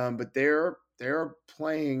 But they're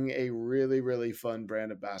playing a really, really fun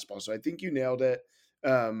brand of basketball. So I think you nailed it.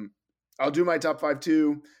 I'll do my top 5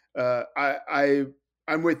 too.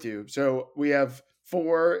 I'm with you. So we have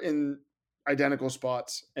 4 in identical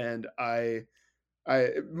spots, and I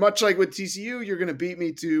much like with TCU, you're going to beat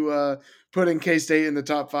me to putting K State in the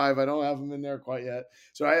top 5. I don't have them in there quite yet.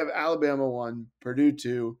 So I have Alabama 1, Purdue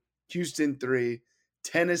 2, Houston 3,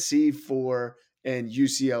 Tennessee 4, and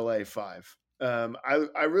UCLA 5.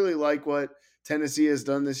 I really like what Tennessee has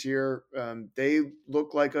done this year. They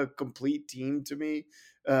look like a complete team to me,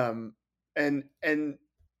 and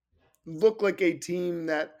look like a team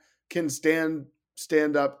that can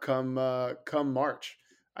stand up come March.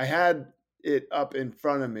 I had it up in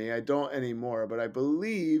front of me. I don't anymore, but I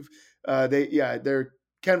believe they're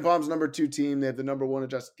Ken Palm's number 2 team. They have the number 1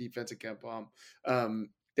 adjusted defense at Ken Palm.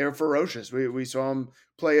 They're ferocious. We saw them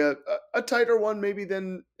play a tighter one maybe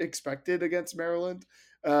than expected against Maryland.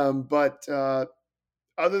 But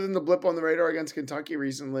other than the blip on the radar against Kentucky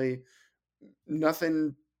recently,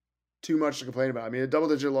 nothing too much to complain about. I mean, a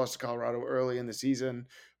double-digit loss to Colorado early in the season,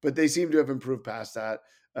 but they seem to have improved past that.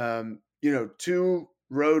 2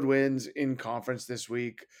 road wins in conference this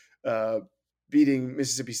week, beating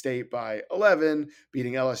Mississippi State by 11,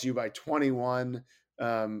 beating LSU by 21.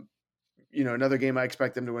 Another game I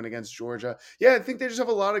expect them to win against Georgia. Yeah, I think they just have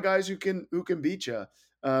a lot of guys who can beat you.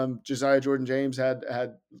 Josiah Jordan-James had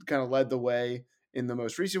kind of led the way in the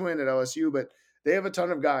most recent win at LSU, but they have a ton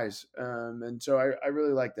of guys, and so I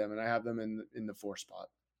really like them, and I have them in the 4 spot.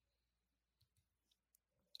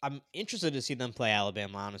 I'm interested to see them play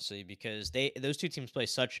Alabama, honestly, because those two teams play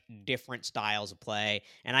such different styles of play.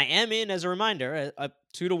 And I am in, as a reminder, a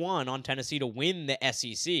 2-1 on Tennessee to win the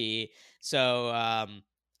SEC. So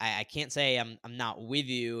I can't say I'm not with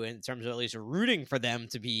you in terms of at least rooting for them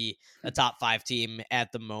to be a top 5 team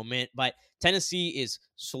at the moment. But Tennessee is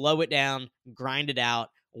slow it down, grind it out,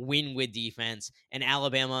 win with defense, and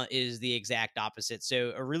Alabama is the exact opposite.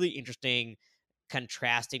 So a really interesting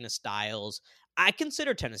contrasting of styles. I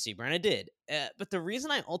consider Tennessee, Brent. I did. But the reason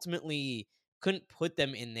I ultimately couldn't put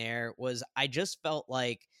them in there was I just felt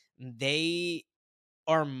like they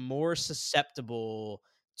are more susceptible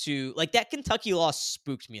to, like, that Kentucky loss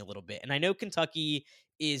spooked me a little bit. And I know Kentucky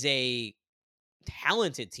is a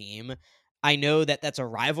talented team. I know that that's a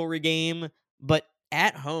rivalry game, but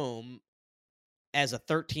at home as a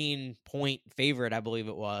 13-point favorite, I believe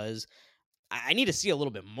it was, I need to see a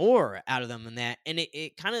little bit more out of them than that. And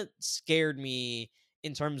it kind of scared me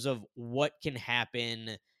in terms of what can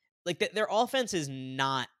happen like their offense is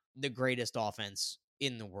not the greatest offense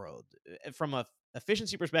in the world. From a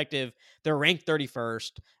efficiency perspective, they're ranked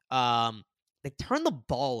 31st. They turn the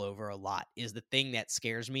ball over a lot is the thing that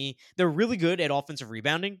scares me. They're really good at offensive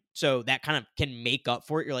rebounding, so that kind of can make up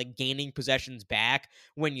for it. You're like gaining possessions back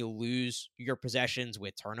when you lose your possessions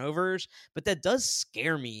with turnovers, but that does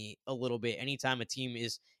scare me a little bit anytime a team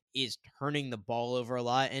is turning the ball over a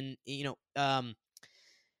lot. And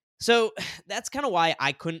so that's kind of why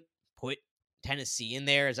I couldn't put Tennessee in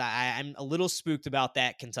there. Is I'm a little spooked about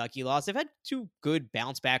that Kentucky loss. They've had two good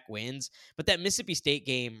bounce back wins, but that Mississippi State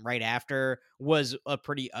game right after was a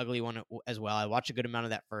pretty ugly one as well. I watched a good amount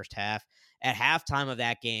of that first half. At halftime of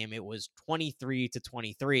that game, it was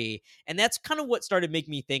 23-23, and that's kind of what started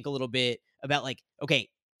making me think a little bit about like, okay,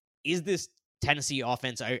 is this Tennessee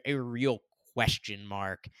offense a real question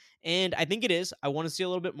mark? And I think it is. I want to see a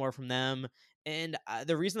little bit more from them. And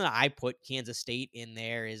the reason that I put Kansas State in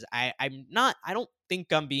there is I'm not. I don't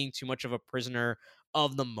think I'm being too much of a prisoner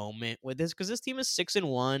of the moment with this because this team is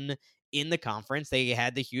 6-1 in the conference. They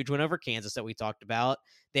had the huge win over Kansas that we talked about.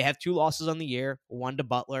 They have two losses on the year, one to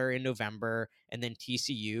Butler in November, and then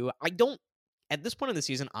TCU. I don't. At this point in the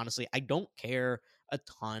season, honestly, I don't care a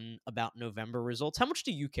ton about November results. How much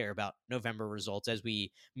do you care about November results as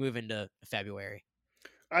we move into February?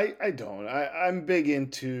 I don't. I'm big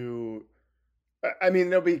into. I mean,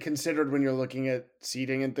 they'll be considered when you're looking at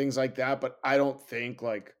seeding and things like that, but I don't think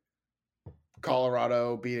like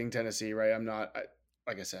Colorado beating Tennessee, right? I'm not.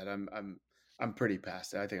 Like I said, I'm pretty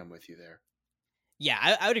past it. I think I'm with you there. Yeah,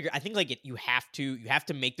 I would agree. I think like you have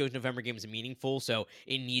to make those November games meaningful, so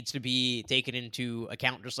it needs to be taken into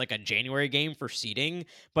account just like a January game for seeding.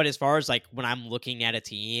 But as far as like when I'm looking at a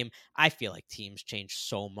team, I feel like teams change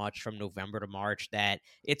so much from November to March that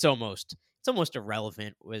it's almost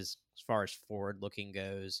irrelevant as far as forward looking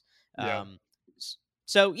goes. Yeah.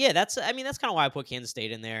 So yeah, that's kind of why I put Kansas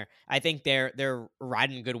State in there. I think they're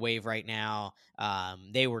riding a good wave right now.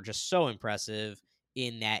 They were just so impressive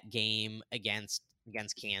in that game against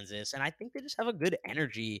Kansas. And I think they just have a good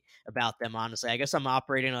energy about them, honestly. I guess I'm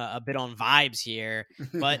operating a bit on vibes here,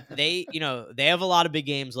 but they have a lot of big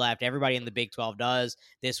games left. Everybody in the Big 12 does.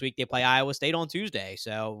 This week they play Iowa State on Tuesday.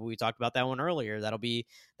 So we talked about that one earlier. That'll be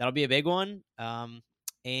a big one.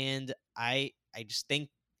 And I just think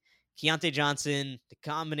Keontae Johnson, the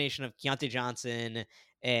combination of Keontae Johnson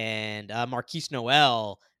and Marquise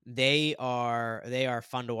Noel, they are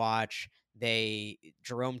fun to watch.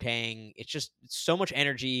 Jerome Tang, it's so much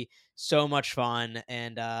energy, so much fun,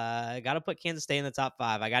 and I got to put Kansas State in the top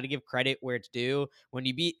 5. I got to give credit where it's due. When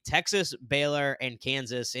you beat Texas, Baylor, and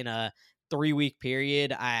Kansas in a 3-week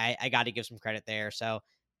period, I got to give some credit there. So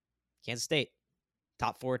Kansas State,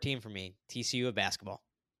 top 4 team for me. TCU of basketball.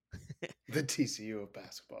 The TCU of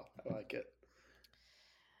basketball. I like it.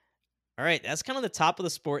 All right, that's kind of the top of the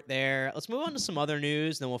sport there. Let's move on to some other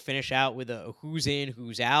news, then we'll finish out with a who's in,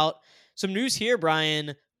 who's out. Some news here,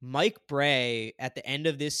 Brian. Mike Brey, at the end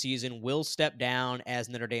of this season, will step down as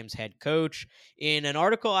Notre Dame's head coach. In an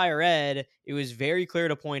article I read, it was very clear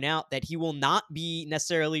to point out that he will not be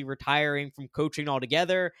necessarily retiring from coaching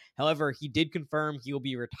altogether. However, he did confirm he will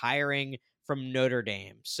be retiring from Notre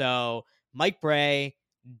Dame. So, Mike Brey,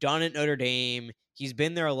 done at Notre Dame. He's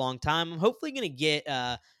been there a long time. I'm hopefully going to get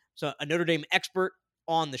so a Notre Dame expert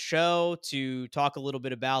on the show to talk a little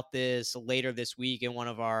bit about this later this week in one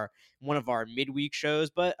of our midweek shows.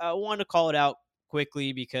 But I want to call it out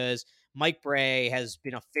quickly because Mike Brey has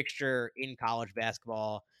been a fixture in college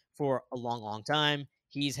basketball for a long, long time.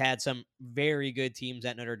 He's had some very good teams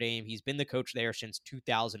at Notre Dame. He's been the coach there since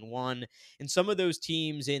 2001. And some of those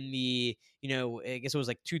teams in the, I guess it was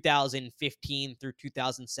like 2015 through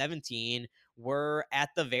 2017 were at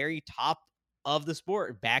the very top of the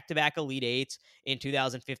sport, back-to-back Elite Eights in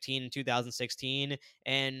 2015 and 2016,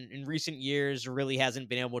 and in recent years really hasn't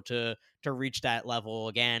been able to reach that level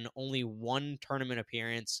again. Only one tournament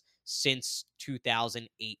appearance since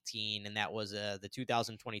 2018, and that was the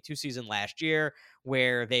 2022 season last year,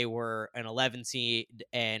 where they were an 11 seed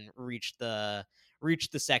and reached the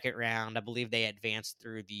second round. I believe they advanced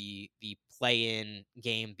through the play-in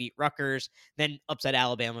game, beat Rutgers, then upset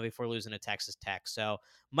Alabama before losing to Texas Tech. So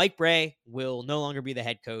Mike Brey will no longer be the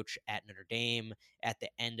head coach at Notre Dame at the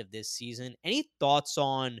end of this season. Any thoughts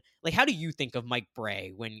on, like, how do you think of Mike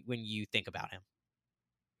Brey when you think about him?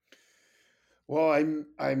 Well,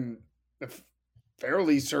 I'm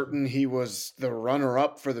fairly certain he was the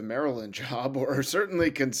runner-up for the Maryland job, or certainly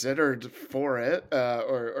considered for it,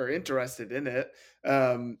 or interested in it.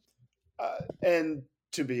 And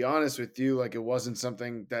to be honest with you, like it wasn't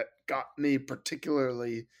something that got me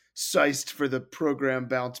particularly psyched for the program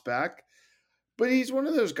bounce back. But he's one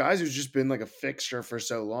of those guys who's just been like a fixture for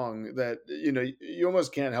so long that, you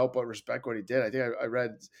almost can't help but respect what he did. I think I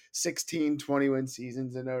read 16 20-win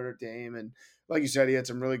seasons in Notre Dame. And like you said, he had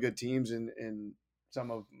some really good teams in some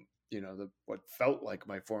of, what felt like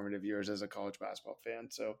my formative years as a college basketball fan.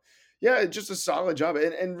 So yeah, just a solid job,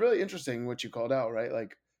 and really interesting what you called out, right?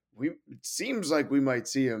 Like, it seems like we might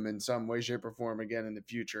see him in some way, shape, or form again in the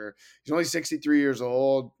future. He's only 63 years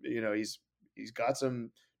old. He's got some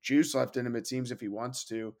juice left in him, it seems, if he wants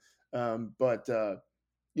to. But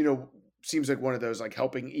you know, seems like one of those like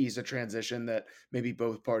helping ease a transition that maybe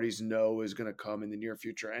both parties know is going to come in the near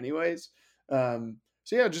future, anyways. So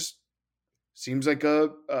yeah, just seems like a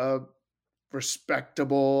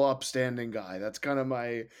respectable, upstanding guy. That's kind of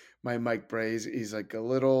my Mike Brey. He's like a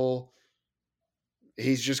little.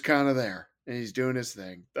 He's just kind of there and he's doing his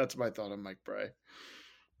thing. That's my thought on Mike Brey.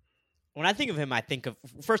 When I think of him, I think of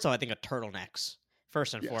first of all, I think of turtlenecks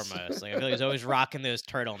first and Yes. foremost. Like I feel like he's always rocking those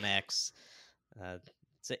turtlenecks.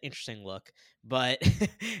 It's an interesting look, but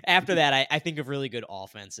after that, I think of really good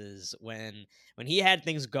offenses. When he had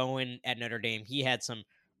things going at Notre Dame, he had some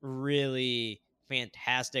really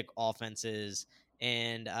fantastic offenses,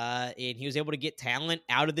 and he was able to get talent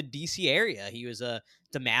out of the DC area. He was a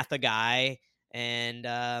DeMatha guy, and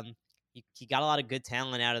he got a lot of good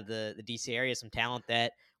talent out of the DC area. Some talent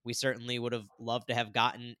that we certainly would have loved to have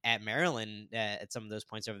gotten at Maryland at some of those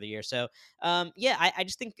points over the year. So, yeah, I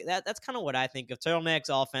just think that's kind of what I think of turtlenecks,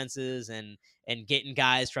 offenses, and getting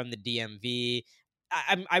guys from the DMV.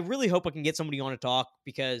 I really hope I can get somebody on to talk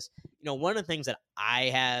because one of the things that I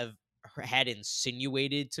have had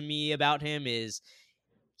insinuated to me about him is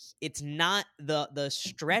it's not the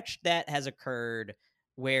stretch that has occurred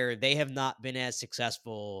where they have not been as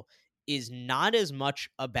successful is not as much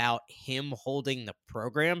about him holding the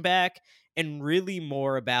program back and really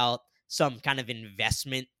more about some kind of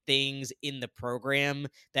investment things in the program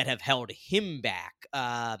that have held him back.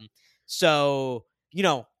 So,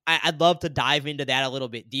 I'd love to dive into that a little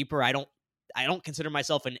bit deeper. I don't consider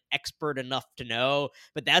myself an expert enough to know,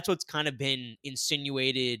 but that's what's kind of been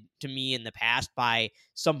insinuated to me in the past by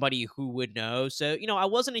somebody who would know. So, I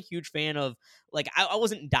wasn't a huge fan of, like, I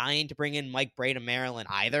wasn't dying to bring in Mike Brey to Maryland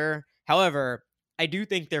either. However, I do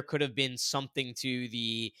think there could have been something to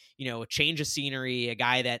the, a change of scenery, a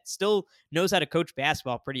guy that still knows how to coach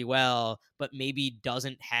basketball pretty well, but maybe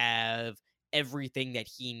doesn't have everything that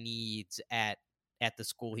he needs at the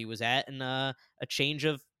school he was at, and a change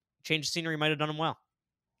of scenery might have done him well.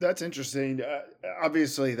 That's interesting.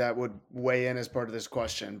 Obviously, that would weigh in as part of this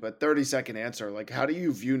question, but 30-second answer. Like, how do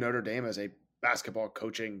you view Notre Dame as a basketball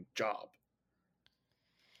coaching job?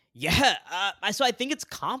 Yeah, so I think it's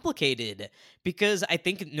complicated because I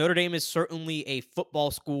think Notre Dame is certainly a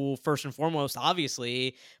football school first and foremost,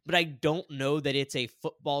 obviously, but I don't know that it's a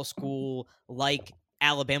football school like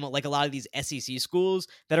Alabama, like a lot of these SEC schools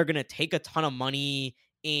that are going to take a ton of money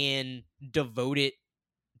and devote it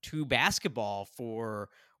to basketball for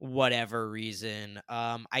whatever reason.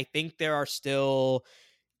 I think there are still,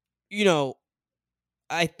 you know,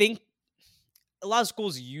 I think a lot of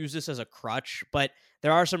schools use this as a crutch, but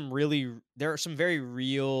there are some very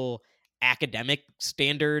real academic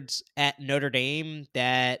standards at Notre Dame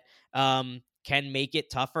that can make it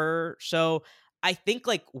tougher. So I think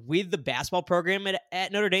like with the basketball program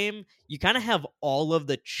at Notre Dame, you kind of have all of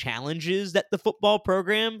the challenges that the football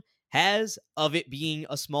program has of it being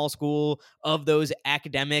a small school, of those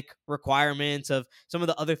academic requirements, of some of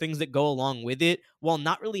the other things that go along with it, while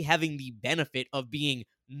not really having the benefit of being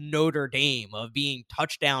Notre Dame, of being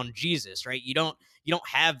touchdown Jesus, right? You don't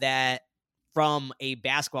have that from a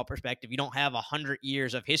basketball perspective. You don't have 100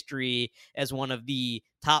 years of history as one of the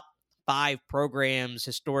top 5 programs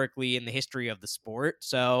historically in the history of the sport.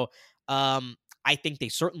 So I think they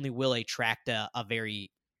certainly will attract a very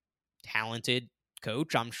talented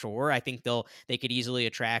coach. I'm sure. I think they could easily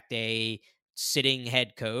attract a sitting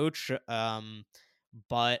head coach.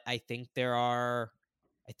 But I think there are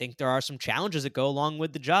some challenges that go along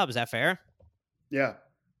with the job. Is that fair? Yeah.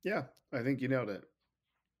 Yeah. I think you nailed it.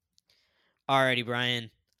 Alrighty,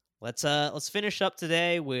 Brian. Let's finish up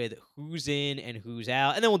today with who's in and who's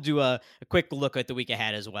out, and then we'll do a quick look at the week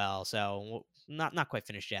ahead as well. So not quite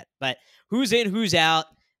finished yet, but who's in, who's out.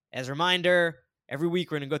 As a reminder, every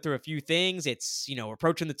week we're gonna go through a few things. It's we're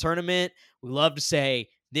approaching the tournament. We love to say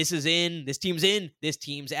this is in, this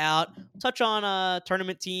team's out. Touch on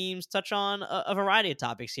tournament teams, touch on a variety of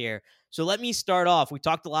topics here. So let me start off. We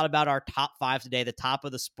talked a lot about our top 5 today, the top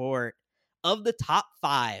of the sport. Of the top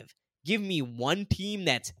 5, give me one team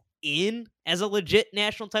that's in as a legit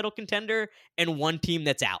national title contender and one team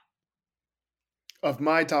that's out. Of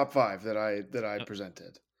my top 5 that I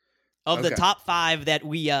presented. Of the Okay. top five that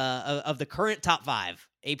we of the current top five,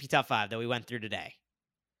 AP top five that we went through today.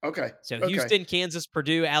 Okay. So Okay. Houston, Kansas,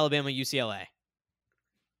 Purdue, Alabama, UCLA.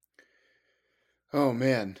 Oh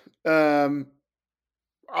man.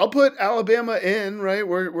 I'll put Alabama in, right?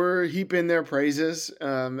 We're heaping their praises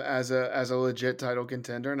as a legit title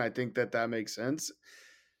contender, and I think that makes sense.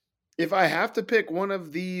 If I have to pick one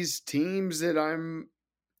of these teams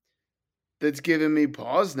that's giving me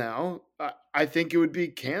pause now, I think it would be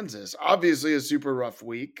Kansas. Obviously, a super rough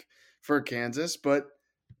week for Kansas, but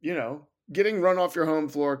getting run off your home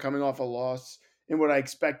floor, coming off a loss in what I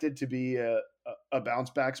expected to be a bounce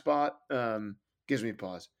back spot, gives me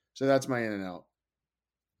pause. So that's my in and out.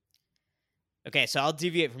 Okay, so I'll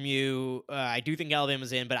deviate from you. I do think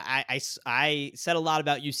Alabama's in, but I said a lot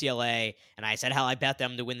about UCLA, and I said how I bet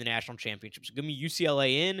them to win the national championship. So give me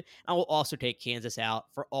UCLA in. I will also take Kansas out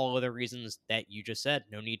for all of the reasons that you just said.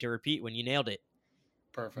 No need to repeat when you nailed it.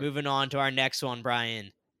 Perfect. Moving on to our next one,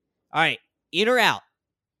 Brian. All right, in or out?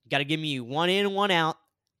 Got to give me one in, one out.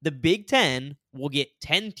 The Big Ten will get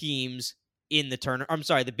 10 teams in the tournament. I'm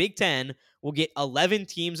sorry, the Big Ten will get 11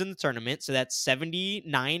 teams in the tournament. So that's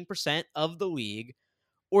 79% of the league.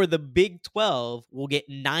 Or the Big 12 will get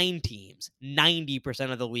 9 teams,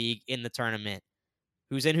 90% of the league in the tournament.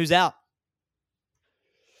 Who's in, who's out?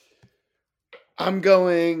 I'm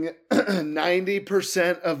going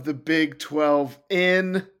 90% of the Big 12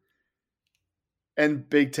 in and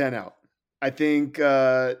Big 10 out. I think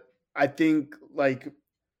like,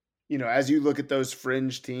 as you look at those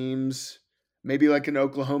fringe teams, maybe like an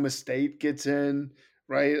Oklahoma State gets in,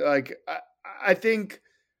 right? Like I think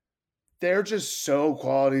they're just so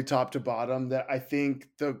quality top to bottom that I think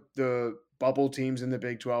the bubble teams in the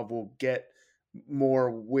Big 12 will get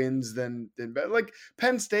more wins than like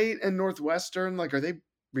Penn State and Northwestern. Like, are they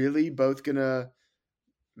really both gonna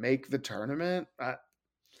make the tournament? I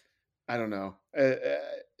don't know.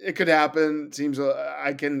 It could happen. Seems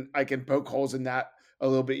I can poke holes in that a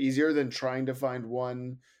little bit easier than trying to find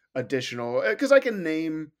one additional, because I can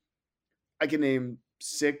name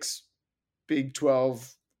six Big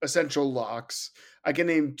 12 essential locks. I can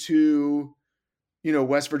name two,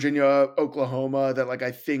 West Virginia, Oklahoma, that like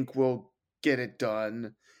I think will get it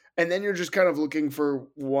done. And then you're just kind of looking for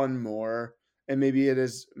one more, and maybe it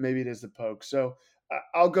is the poke. So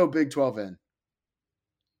I'll go Big 12 in.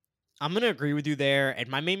 I'm going to agree with you there. And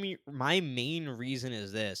my main reason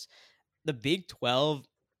is this. The Big 12,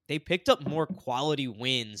 they picked up more quality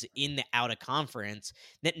wins in the out of conference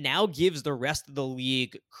that now gives the rest of the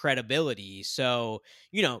league credibility. So,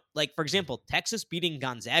 like for example, Texas beating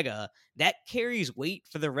Gonzaga, that carries weight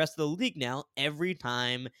for the rest of the league now every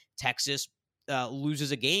time Texas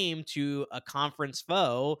loses a game to a conference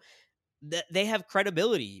foe. That they have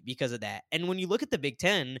credibility because of that. And when you look at the Big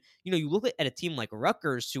Ten, you look at a team like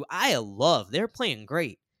Rutgers, who I love, they're playing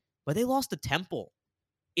great, but they lost to Temple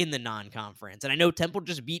in the non-conference. And I know Temple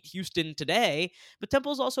just beat Houston today, but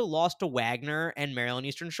Temple's also lost to Wagner and Maryland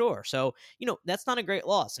Eastern Shore. So, that's not a great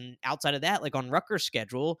loss. And outside of that, like on Rutgers'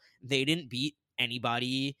 schedule, they didn't beat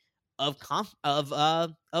anybody of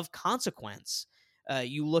consequence.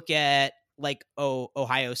 You look at like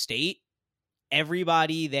Ohio State,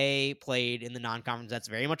 everybody they played in the non-conference, that's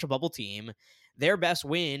very much a bubble team. Their best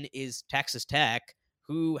win is Texas Tech,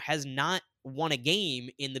 who has not won a game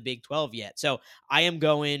in the Big 12 yet. So I am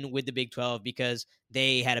going with the Big 12 because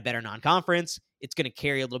they had a better non-conference. It's going to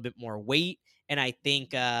carry a little bit more weight, and I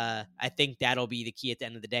think that'll be the key at the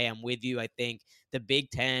end of the day. I'm with you. I think the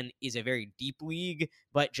Big 10 is a very deep league,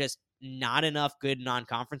 but just not enough good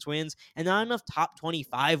non-conference wins and not enough top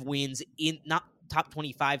 25 wins in not top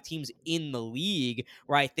 25 teams in the league,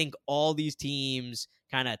 where I think all these teams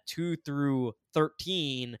kind of 2 through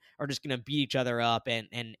 13 are just going to beat each other up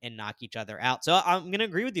and knock each other out. So I'm going to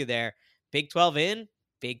agree with you there. Big 12 in,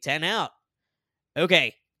 Big 10 out.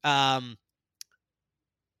 Okay.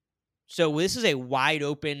 So this is a wide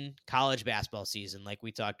open college basketball season, like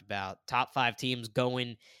we talked about. Top 5 teams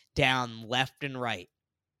going down left and right.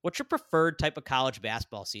 What's your preferred type of college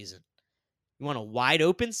basketball season? You want a wide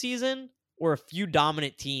open season or a few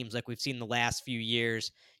dominant teams like we've seen the last few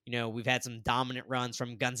years? We've had some dominant runs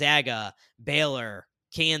from Gonzaga, Baylor,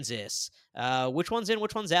 Kansas. Which one's in,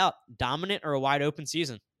 which one's out? Dominant or a wide open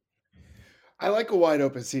season? I like a wide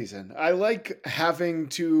open season. I like having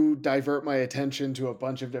to divert my attention to a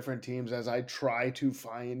bunch of different teams as I try to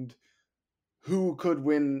find who could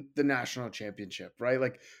win the national championship, right?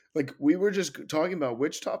 Like we were just talking about,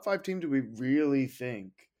 which top 5 team do we really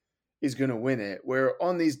think is going to win it? Where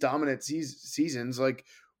on these dominant seasons, like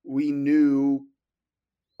we knew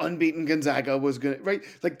unbeaten Gonzaga was going to, right?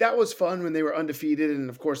 Like that was fun when they were undefeated. And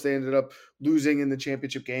of course, they ended up losing in the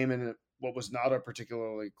championship game in what was not a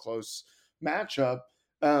particularly close matchup.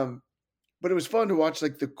 Um, but it was fun to watch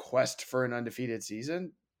like the quest for an undefeated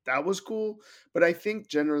season. That was cool. But I think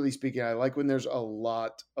generally speaking, I like when there's a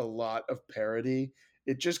lot of parity.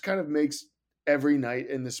 It just kind of makes every night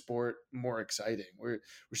in the sport more exciting. We're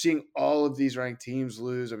seeing all of these ranked teams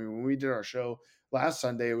lose. I mean, when we did our show last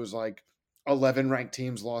Sunday, it was like 11 ranked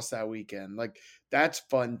teams lost that weekend. Like that's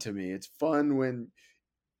fun to me. It's fun when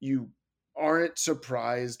you aren't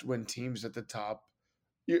surprised when teams at the top,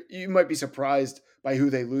 you might be surprised by who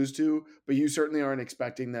they lose to, but you certainly aren't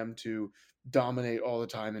expecting them to dominate all the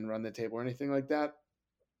time and run the table or anything like that.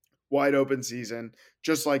 Wide open season,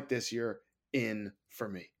 just like this year, in for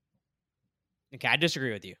me. Okay, I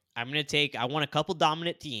disagree with you. I want a couple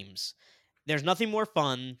dominant teams. There's nothing more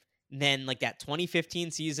fun than like that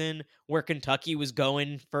 2015 season where Kentucky was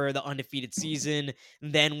going for the undefeated season,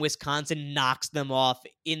 then Wisconsin knocks them off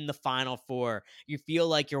in the Final Four. You feel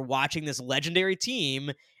like you're watching this legendary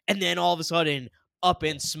team, and then all of a sudden, up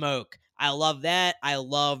in smoke. I love that. I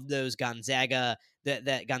love those Gonzaga,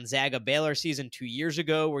 that Gonzaga Baylor season 2 years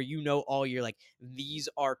ago, where all year, like, these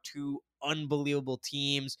are two unbelievable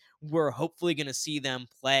teams. We're hopefully going to see them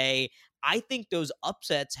play. I think those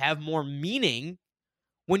upsets have more meaning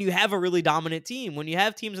when you have a really dominant team. When you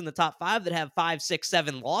have teams in the top five that have 5, 6,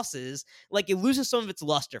 7 losses, like, it loses some of its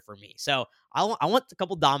luster for me. So I want a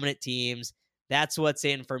couple dominant teams. That's what's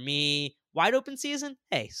in for me. Wide open season,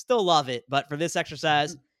 hey, still love it. But for this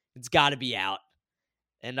exercise, it's got to be out.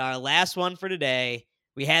 And our last one for today,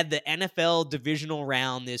 we had the NFL divisional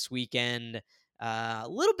round this weekend. A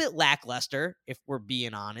little bit lackluster, if we're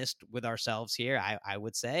being honest with ourselves here. I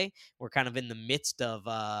would say we're kind of in the midst of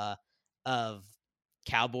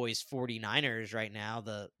Cowboys 49ers right now,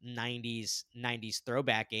 the 90s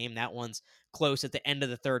throwback game. That one's close at the end of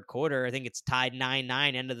the third quarter. I think it's tied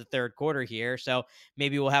 9-9 end of the third quarter here. So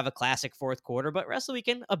maybe we'll have a classic fourth quarter, but rest of the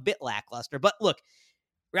weekend, a bit lackluster. But look,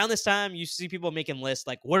 around this time, you see people making lists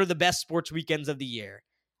like, what are the best sports weekends of the year?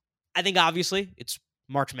 I think obviously it's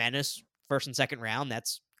March Madness, first and second round.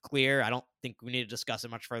 That's clear. I don't think we need to discuss it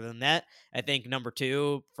much further than that. I think number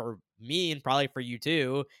two for me and probably for you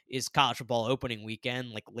too is college football opening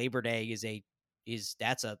weekend. Like Labor Day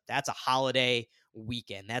that's a holiday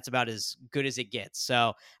weekend. That's about as good as it gets.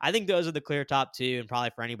 So I think those are the clear top two, and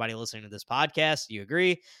probably for anybody listening to this podcast, you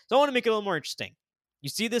agree. So I want to make it a little more interesting. You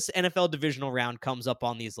see this NFL divisional round comes up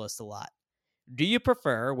on these lists a lot. Do you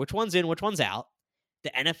prefer which one's in, which one's out? The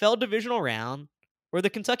NFL divisional round or the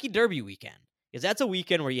Kentucky Derby weekend? Because that's a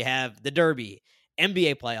weekend where you have the Derby,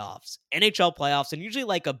 NBA playoffs, NHL playoffs, and usually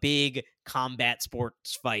like a big combat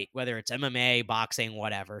sports fight, whether it's MMA, boxing,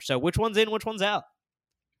 whatever. So which one's in, which one's out?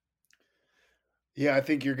 Yeah, I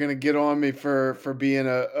think you're going to get on me for being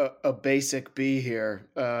a basic B here.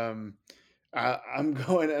 I'm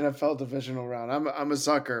going NFL divisional round. I'm a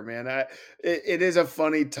sucker, man. It is a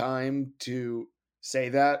funny time to say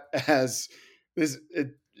that, as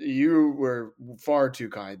you were far too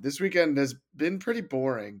kind. This weekend has been pretty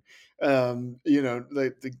boring.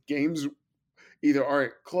 The games either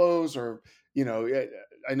aren't close, or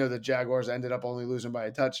I know the Jaguars ended up only losing by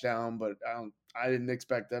a touchdown, but I didn't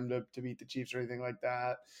expect them to beat the Chiefs or anything like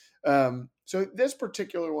that. So this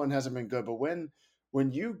particular one hasn't been good. But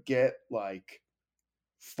when you get like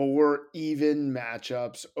 4 even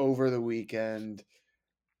matchups over the weekend,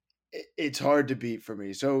 it's hard to beat for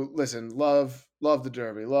me. So listen, love the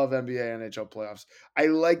Derby, love NBA, NHL playoffs. I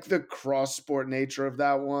like the cross sport nature of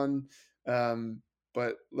that one.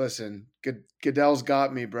 But listen, Goodell's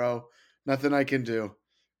got me, bro. Nothing I can do.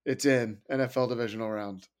 It's in NFL divisional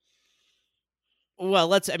round.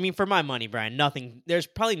 Well, for my money, Brian, there's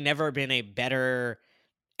probably never been a better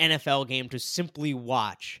NFL game to simply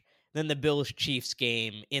watch than the Bills Chiefs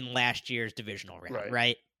game in last year's divisional round,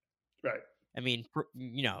 right? Right. I mean,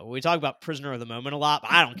 we talk about prisoner of the moment a lot,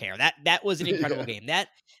 but I don't care. That was an incredible game.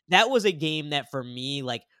 That was a game that for me,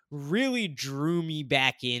 like, really drew me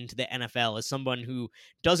back into the NFL as someone who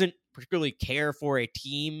doesn't particularly care for a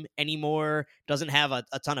team anymore, doesn't have a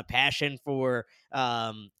ton of passion for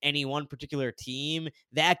any one particular team.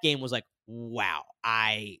 That game was like, wow,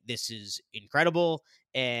 this is incredible,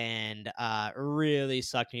 and really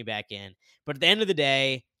sucked me back in. But at the end of the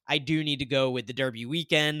day, I do need to go with the Derby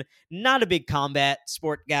weekend. Not a big combat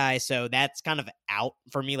sport guy, so that's kind of out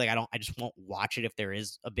for me. Like, I just won't watch it if there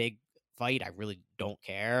is a big fight. I really don't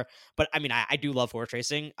care. But I mean, I do love horse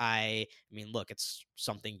racing. Look, it's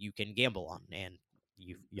something you can gamble on, and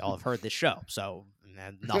y'all have heard this show, so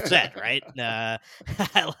enough said, right? I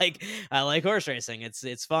like horse racing.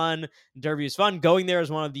 It's fun. Derby is fun. Going there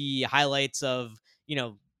is one of the highlights of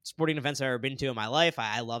sporting events I've ever been to in my life.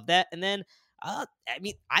 I love that. And then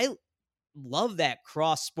I love that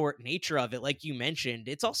cross sport nature of it. Like you mentioned,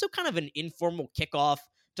 it's also kind of an informal kickoff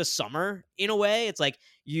to summer in a way. It's like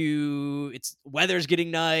it's weather's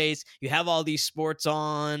getting nice. You have all these sports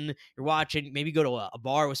on. You're watching. Maybe go to a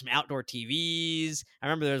bar with some outdoor TVs. I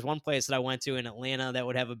remember there was one place that I went to in Atlanta that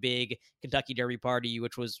would have a big Kentucky Derby party,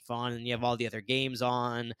 which was fun. And you have all the other games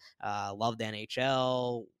on. Love the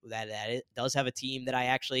NHL. That it does have a team that I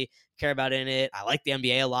actually care about in it. I like the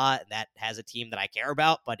NBA a lot. That has a team that I care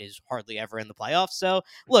about, but is hardly ever in the playoffs. So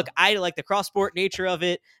look, I like the cross sport nature of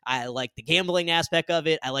it. I like the gambling aspect of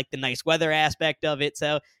it. I like the nice weather aspect of it.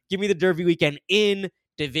 So give me the Derby weekend in,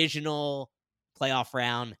 divisional, playoff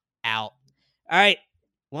round out. All right.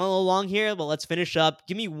 Well, a little long here, but let's finish up.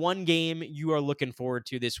 Give me one game you are looking forward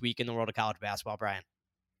to this week in the world of college basketball, Brian.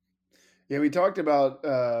 Yeah, we talked about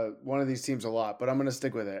one of these teams a lot, but I'm going to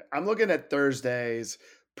stick with it. I'm looking at Thursday's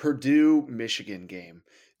Purdue-Michigan game.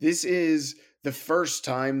 This is the first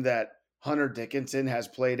time that Hunter Dickinson has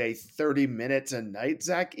played a 30 minutes a night,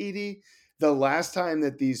 Zach Edey. The last time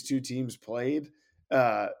that these two teams played,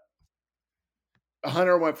 Hunter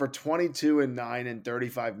went for 22 and 9 in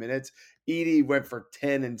 35 minutes. Edey went for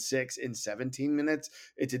 10 and 6 in 17 minutes.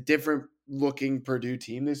 It's a different looking Purdue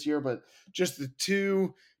team this year, but just the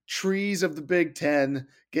two trees of the Big Ten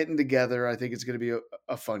getting together, I think it's going to be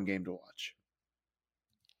a fun game to watch.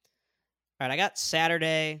 All right, I got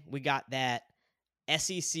Saturday. We got that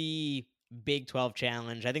SEC Big 12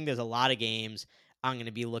 Challenge. I think there's a lot of games I'm going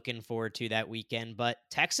to be looking forward to that weekend, but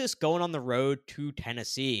Texas going on the road to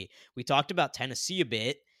Tennessee. We talked about Tennessee a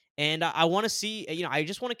bit, and I want to see, I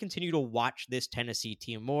just want to continue to watch this Tennessee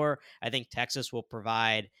team more. I think Texas will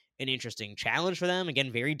provide an interesting challenge for them.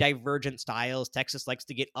 Again, very divergent styles. Texas likes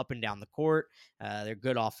to get up and down the court. They're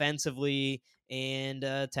good offensively, and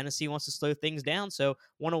Tennessee wants to slow things down. So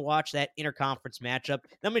want to watch that interconference matchup.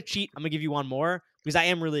 Then I'm going to cheat. I'm going to give you one more because I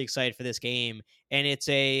am really excited for this game, and it's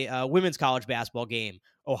a women's college basketball game.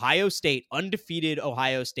 Ohio State, undefeated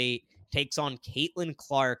Ohio State, takes on Caitlin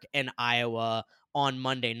Clark and Iowa on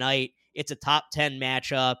Monday night. It's a top 10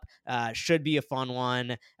 matchup. Should be a fun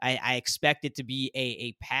one. I expect it to be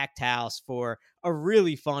a packed house for a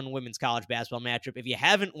really fun women's college basketball matchup. If you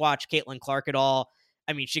haven't watched Caitlin Clark at all,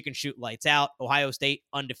 I mean, she can shoot lights out. Ohio State,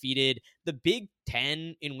 undefeated. The Big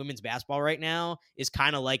Ten in women's basketball right now is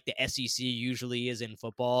kind of like the SEC usually is in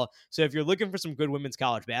football. So if you're looking for some good women's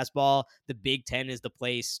college basketball, the Big Ten is the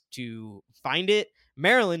place to find it.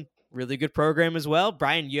 Maryland, really good program as well.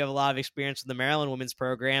 Brian, you have a lot of experience with the Maryland women's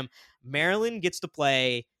program. Maryland gets to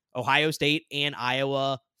play Ohio State and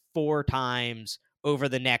Iowa 4 times over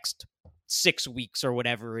the next 6 weeks or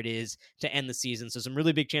whatever it is to end the season. So some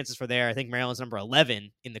really big chances for there. I think Maryland's number 11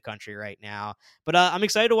 in the country right now. But I'm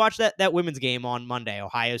excited to watch that women's game on Monday,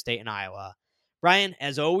 Ohio State and Iowa. Brian,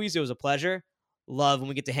 as always, it was a pleasure. Love when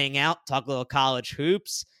we get to hang out, talk a little college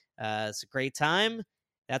hoops. It's a great time.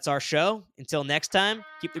 That's our show. Until next time,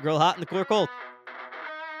 keep the grill hot and the cooler cold.